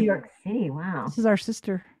 Oh, New York City. Wow. This is our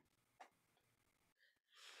sister.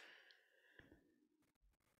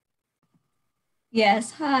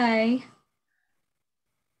 Yes, hi.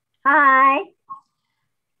 Hi.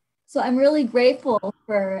 So I'm really grateful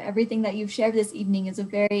for everything that you've shared this evening. It's a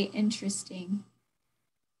very interesting.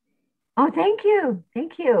 Oh, thank you.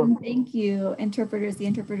 Thank you. And thank you, interpreters. The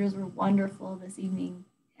interpreters were wonderful this evening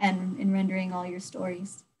and in rendering all your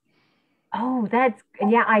stories. Oh,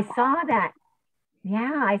 yeah, I saw that.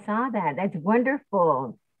 Yeah, I saw that. That's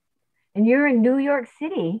wonderful. And you're in New York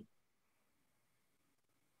City.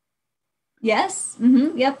 Yes.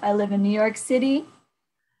 Yep. I live in New York City.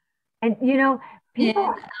 And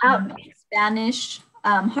people in Spanish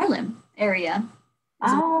Harlem area.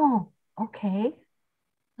 Oh, okay.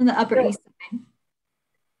 On the Upper East Side.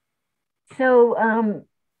 So,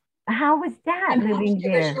 how was that I'm living actually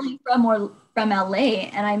there? originally from LA,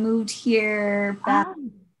 and I moved here back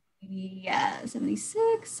in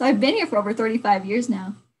 76. So I've been here for over 35 years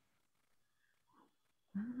now.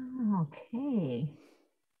 Oh, okay.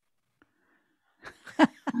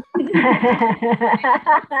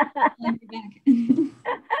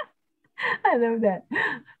 I love that.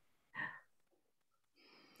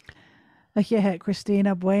 Yeah,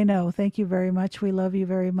 Christina Bueno, thank you very much. We love you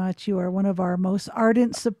very much. You are one of our most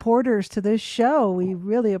ardent supporters to this show. We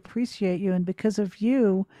really appreciate you. And because of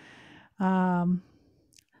you, a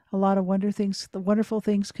lot of wonderful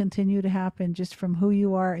things continue to happen just from who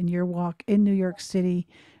you are and your walk in New York City.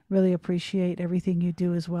 Really appreciate everything you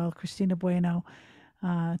do as well. Christina Bueno,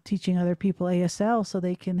 teaching other people ASL so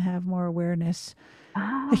they can have more awareness.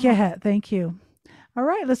 Oh. Yeah, thank you. All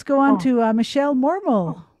right, let's go on to Michelle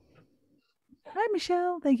Mormel. Hi,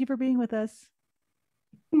 Michelle. Thank you for being with us.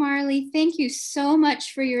 Marley, thank you so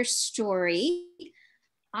much for your story.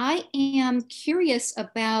 I am curious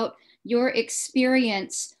about your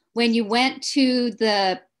experience when you went to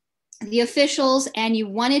the officials and you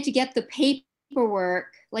wanted to get the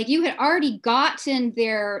paperwork. Like, you had already gotten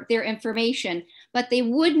their information, but they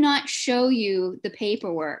would not show you the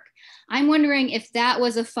paperwork. I'm wondering if that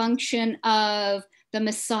was a function of the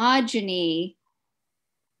misogyny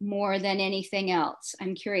more than anything else.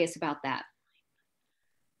 I'm curious about that.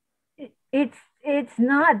 It's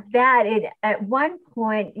not that. At one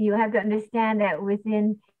point you have to understand that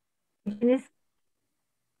within indigenous,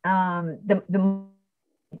 the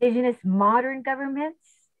indigenous modern governments,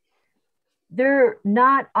 they're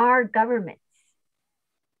not our governments.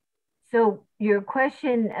 So your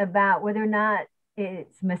question about whether or not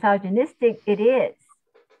it's misogynistic, it is.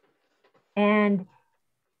 And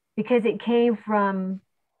because it came from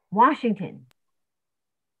Washington,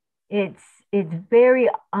 it's very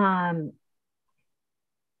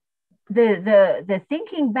the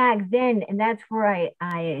thinking back then, and that's where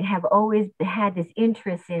I have always had this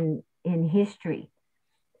interest in history,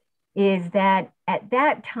 is that at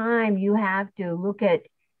that time you have to look at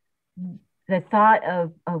the thought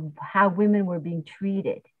of how women were being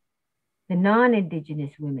treated, the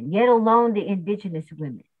non-indigenous women, yet alone the indigenous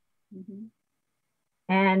women. Mm-hmm.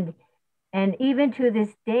 And even to this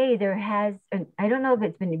day, there has, I don't know if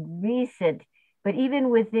it's been recent, but even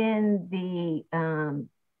within the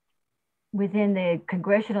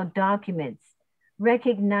congressional documents,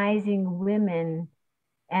 recognizing women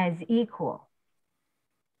as equal,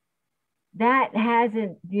 that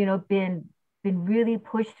hasn't, been really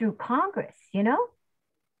pushed through Congress,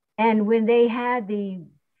 And when they had the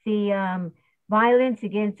Violence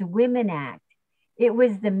Against Women Act, it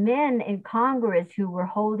was the men in Congress who were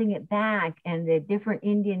holding it back, and the different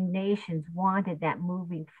Indian nations wanted that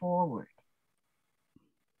moving forward.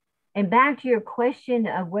 And back to your question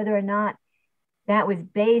of whether or not that was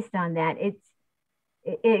based on that,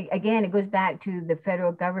 again, it goes back to the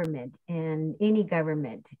federal government and any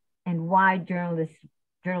government, and why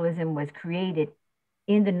journalism was created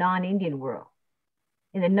in the non-Indian world.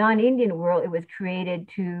 In the non-Indian world, it was created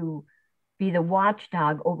to be the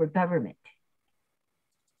watchdog over government.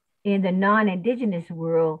 In the non-indigenous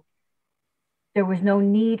world, there was no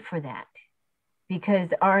need for that, because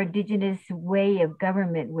our indigenous way of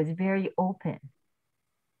government was very open.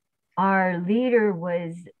 Our leader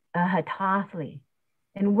was a Hatathli.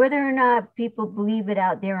 And whether or not people believe it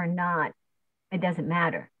out there or not, it doesn't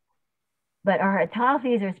matter. But our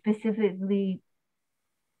Hatathlis are specifically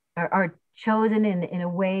are chosen in a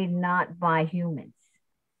way not by humans.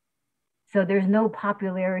 So there's no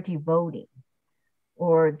popularity voting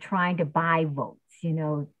or trying to buy votes. You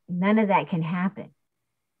know, none of that can happen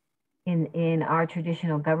in our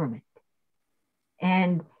traditional government.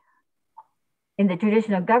 And in the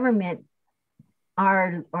traditional government,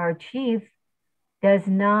 our chief does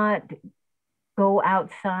not go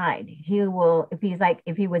outside. He will,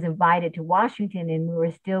 if he was invited to Washington and we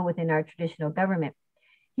were still within our traditional government,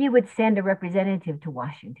 he would send a representative to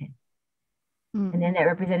Washington. And then that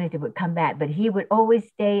representative would come back, but he would always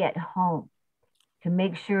stay at home to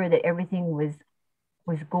make sure that everything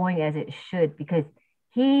was going as it should, because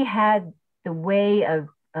he had the way of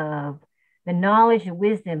the knowledge and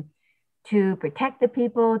wisdom to protect the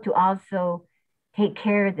people, to also take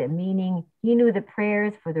care of them, meaning he knew the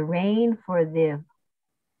prayers for the rain, for the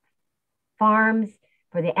farms,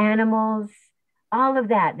 for the animals, all of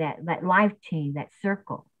that life chain, that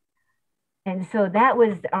circle. And so that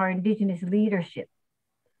was our indigenous leadership.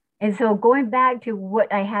 And so going back to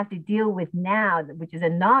what I have to deal with now, which is a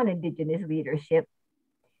non-indigenous leadership,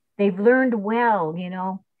 they've learned well, you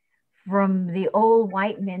know, from the old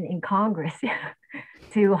white men in Congress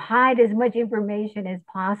to hide as much information as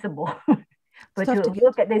possible, but to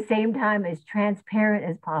look at the same time as transparent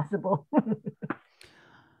as possible.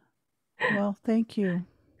 Well, thank you.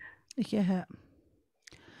 Yeah.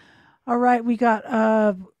 All right, we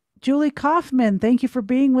got Julie Kaufman. Thank you for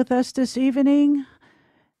being with us this evening.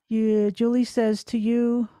 Julie says to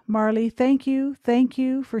you, Marley, thank you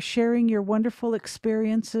for sharing your wonderful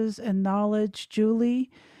experiences and knowledge,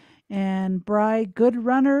 Julie. And Bri Good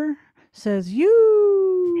Runner says you.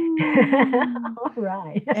 All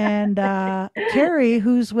right. And Carrie,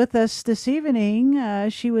 who's with us this evening,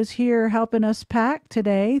 she was here helping us pack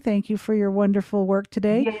today. Thank you for your wonderful work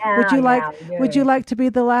today. Yeah, would you like to be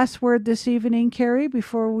the last word this evening, Carrie,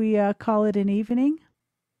 before we call it an evening?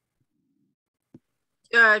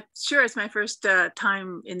 Sure. It's my first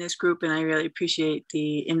time in this group, and I really appreciate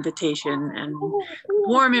the invitation and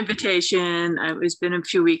warm invitation. It's been a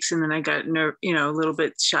few weeks, and then I got a little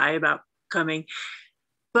bit shy about coming.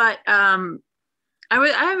 But I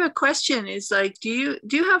have a question. Is like, do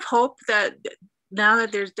you have hope that now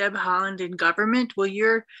that there's Deb Haaland in government,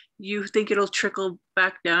 you think it'll trickle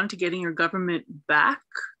back down to getting your government back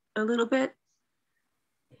a little bit?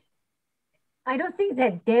 I don't think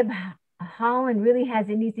that Deb Haaland really has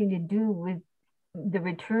anything to do with the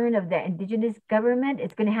return of the indigenous government.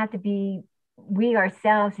 It's going to have to be we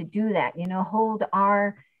ourselves to do that, you know, hold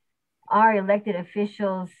our elected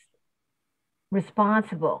officials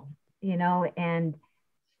responsible, you know, and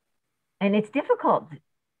it's difficult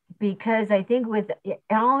because I think with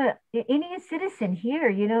any citizen here,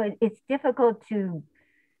 you know, it's difficult to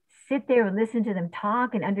sit there and listen to them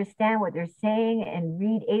talk and understand what they're saying and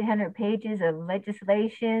read 800 pages of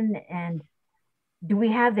legislation. And do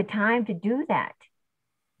we have the time to do that?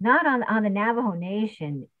 Not on the Navajo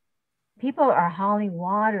Nation. People are hauling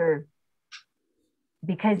water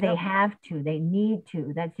because they have to, they need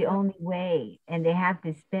to. That's the only way. And they have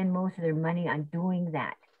to spend most of their money on doing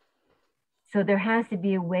that. So there has to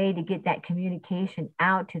be a way to get that communication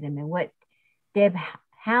out to them. And what Deb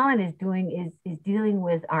Haaland is doing is dealing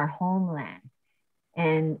with our homeland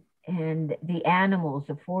and the animals,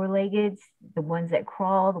 the four-leggeds, the ones that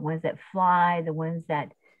crawl, the ones that fly, the ones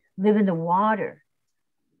that live in the water,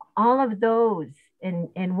 all of those.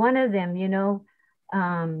 And one of them, you know,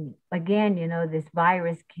 again, you know, this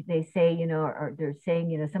virus, they say, you know, or they're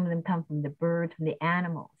saying, you know, some of them come from the birds, from the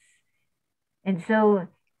animals. And so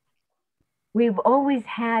we've always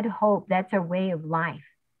had hope. That's our way of life.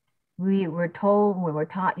 We were told, when we're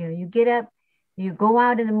taught, you know, you get up, you go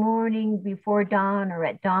out in the morning before dawn or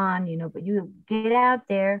at dawn, you know, but you get out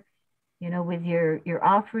there, you know, with your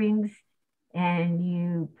offerings and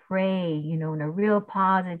you pray, you know, in a real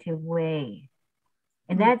positive way.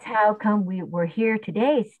 And that's how come we're here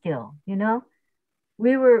today still, you know.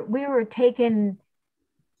 We were taken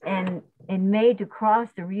and made to cross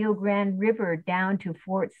the Rio Grande River down to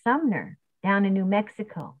Fort Sumner, down in New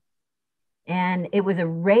Mexico. And it was a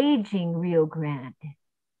raging Rio Grande.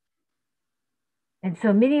 And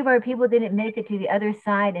so many of our people didn't make it to the other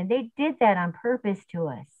side, and they did that on purpose to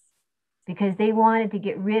us because they wanted to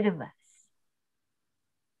get rid of us.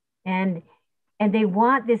 And they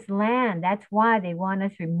want this land. That's why they want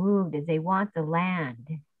us removed, is they want the land.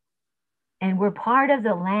 And we're part of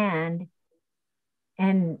the land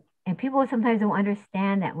and people sometimes don't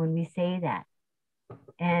understand that when we say that.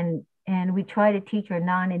 And we try to teach our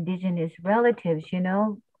non-indigenous relatives,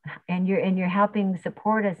 and you're helping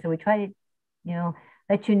support us. So we try to,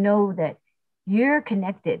 let you know that you're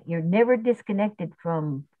connected. You're never disconnected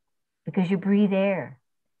from, because you breathe air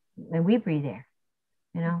and we breathe air,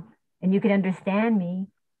 and you can understand me.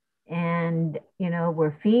 And,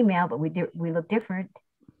 we're female, but we look different.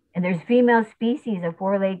 And there's female species of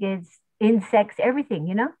four-legged insects,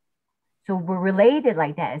 everything. So we're related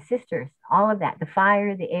like that as sisters. All of that, the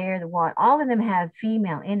fire, the air, the water, all of them have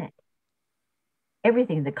female in it.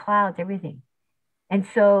 Everything, the clouds, everything. And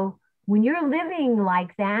so when you're living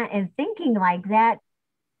like that and thinking like that,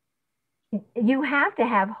 you have to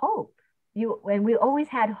have hope. And we always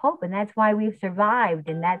had hope, and that's why we've survived,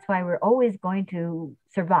 and that's why we're always going to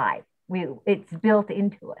survive. It's built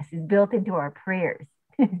into us. It's built into our prayers.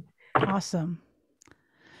 Awesome.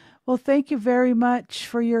 Well, thank you very much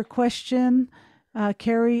for your question,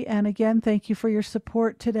 Carrie. And again, thank you for your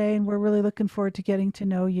support today. And we're really looking forward to getting to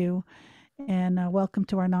know you. And welcome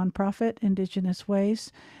to our nonprofit, Indigenous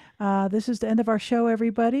Ways. This is the end of our show,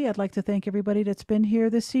 everybody. I'd like to thank everybody that's been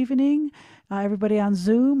here this evening, everybody on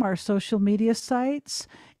Zoom, our social media sites,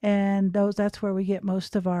 and that's where we get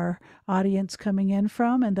most of our audience coming in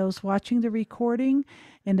from, and those watching the recording.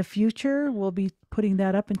 In the future, we'll be putting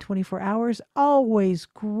that up in 24 hours. Always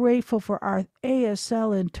grateful for our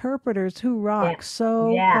ASL interpreters who rock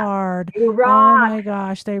so hard. You rock. Oh my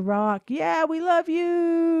gosh, they rock. Yeah, we love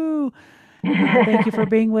you. Thank you for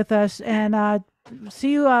being with us. And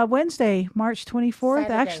see you Wednesday, March 24th.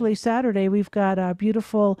 Saturday. Actually, Saturday, we've got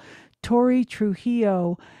beautiful Tori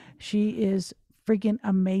Trujillo. She is friggin'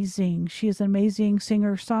 amazing. She is an amazing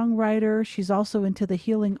singer-songwriter. She's also into the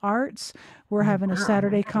healing arts. We're having a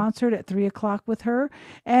Saturday concert at 3:00 with her.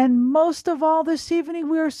 And most of all, this evening,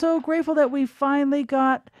 we are so grateful that we finally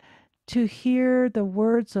got to hear the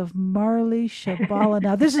words of Marley Shabala.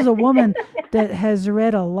 Now, this is a woman that has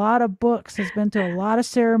read a lot of books, has been to a lot of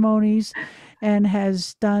ceremonies, and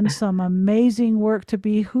has done some amazing work to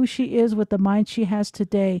be who she is with the mind she has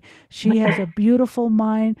today. She has a beautiful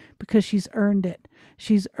mind because she's earned it.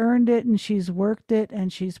 She's earned it, and she's worked it,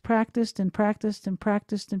 and she's practiced and practiced and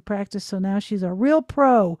practiced and practiced. So now she's a real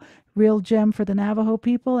pro, real gem for the Navajo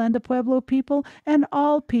people and the Pueblo people and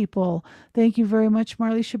all people. Thank you very much,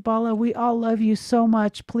 Marley Shabala. We all love you so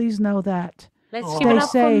much. Please know that. Let's Stay give it up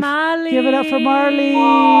safe. for Marley. Give it up for Marley.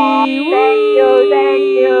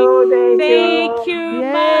 Thank you,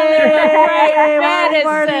 Yay! Marley. The great Marley,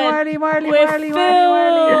 medicine. Marley, We're Marley.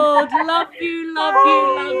 filled. Love you, love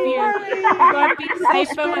you, love you. God be safe.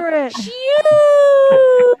 Spirit.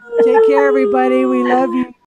 Chew. Take care, everybody. We love you.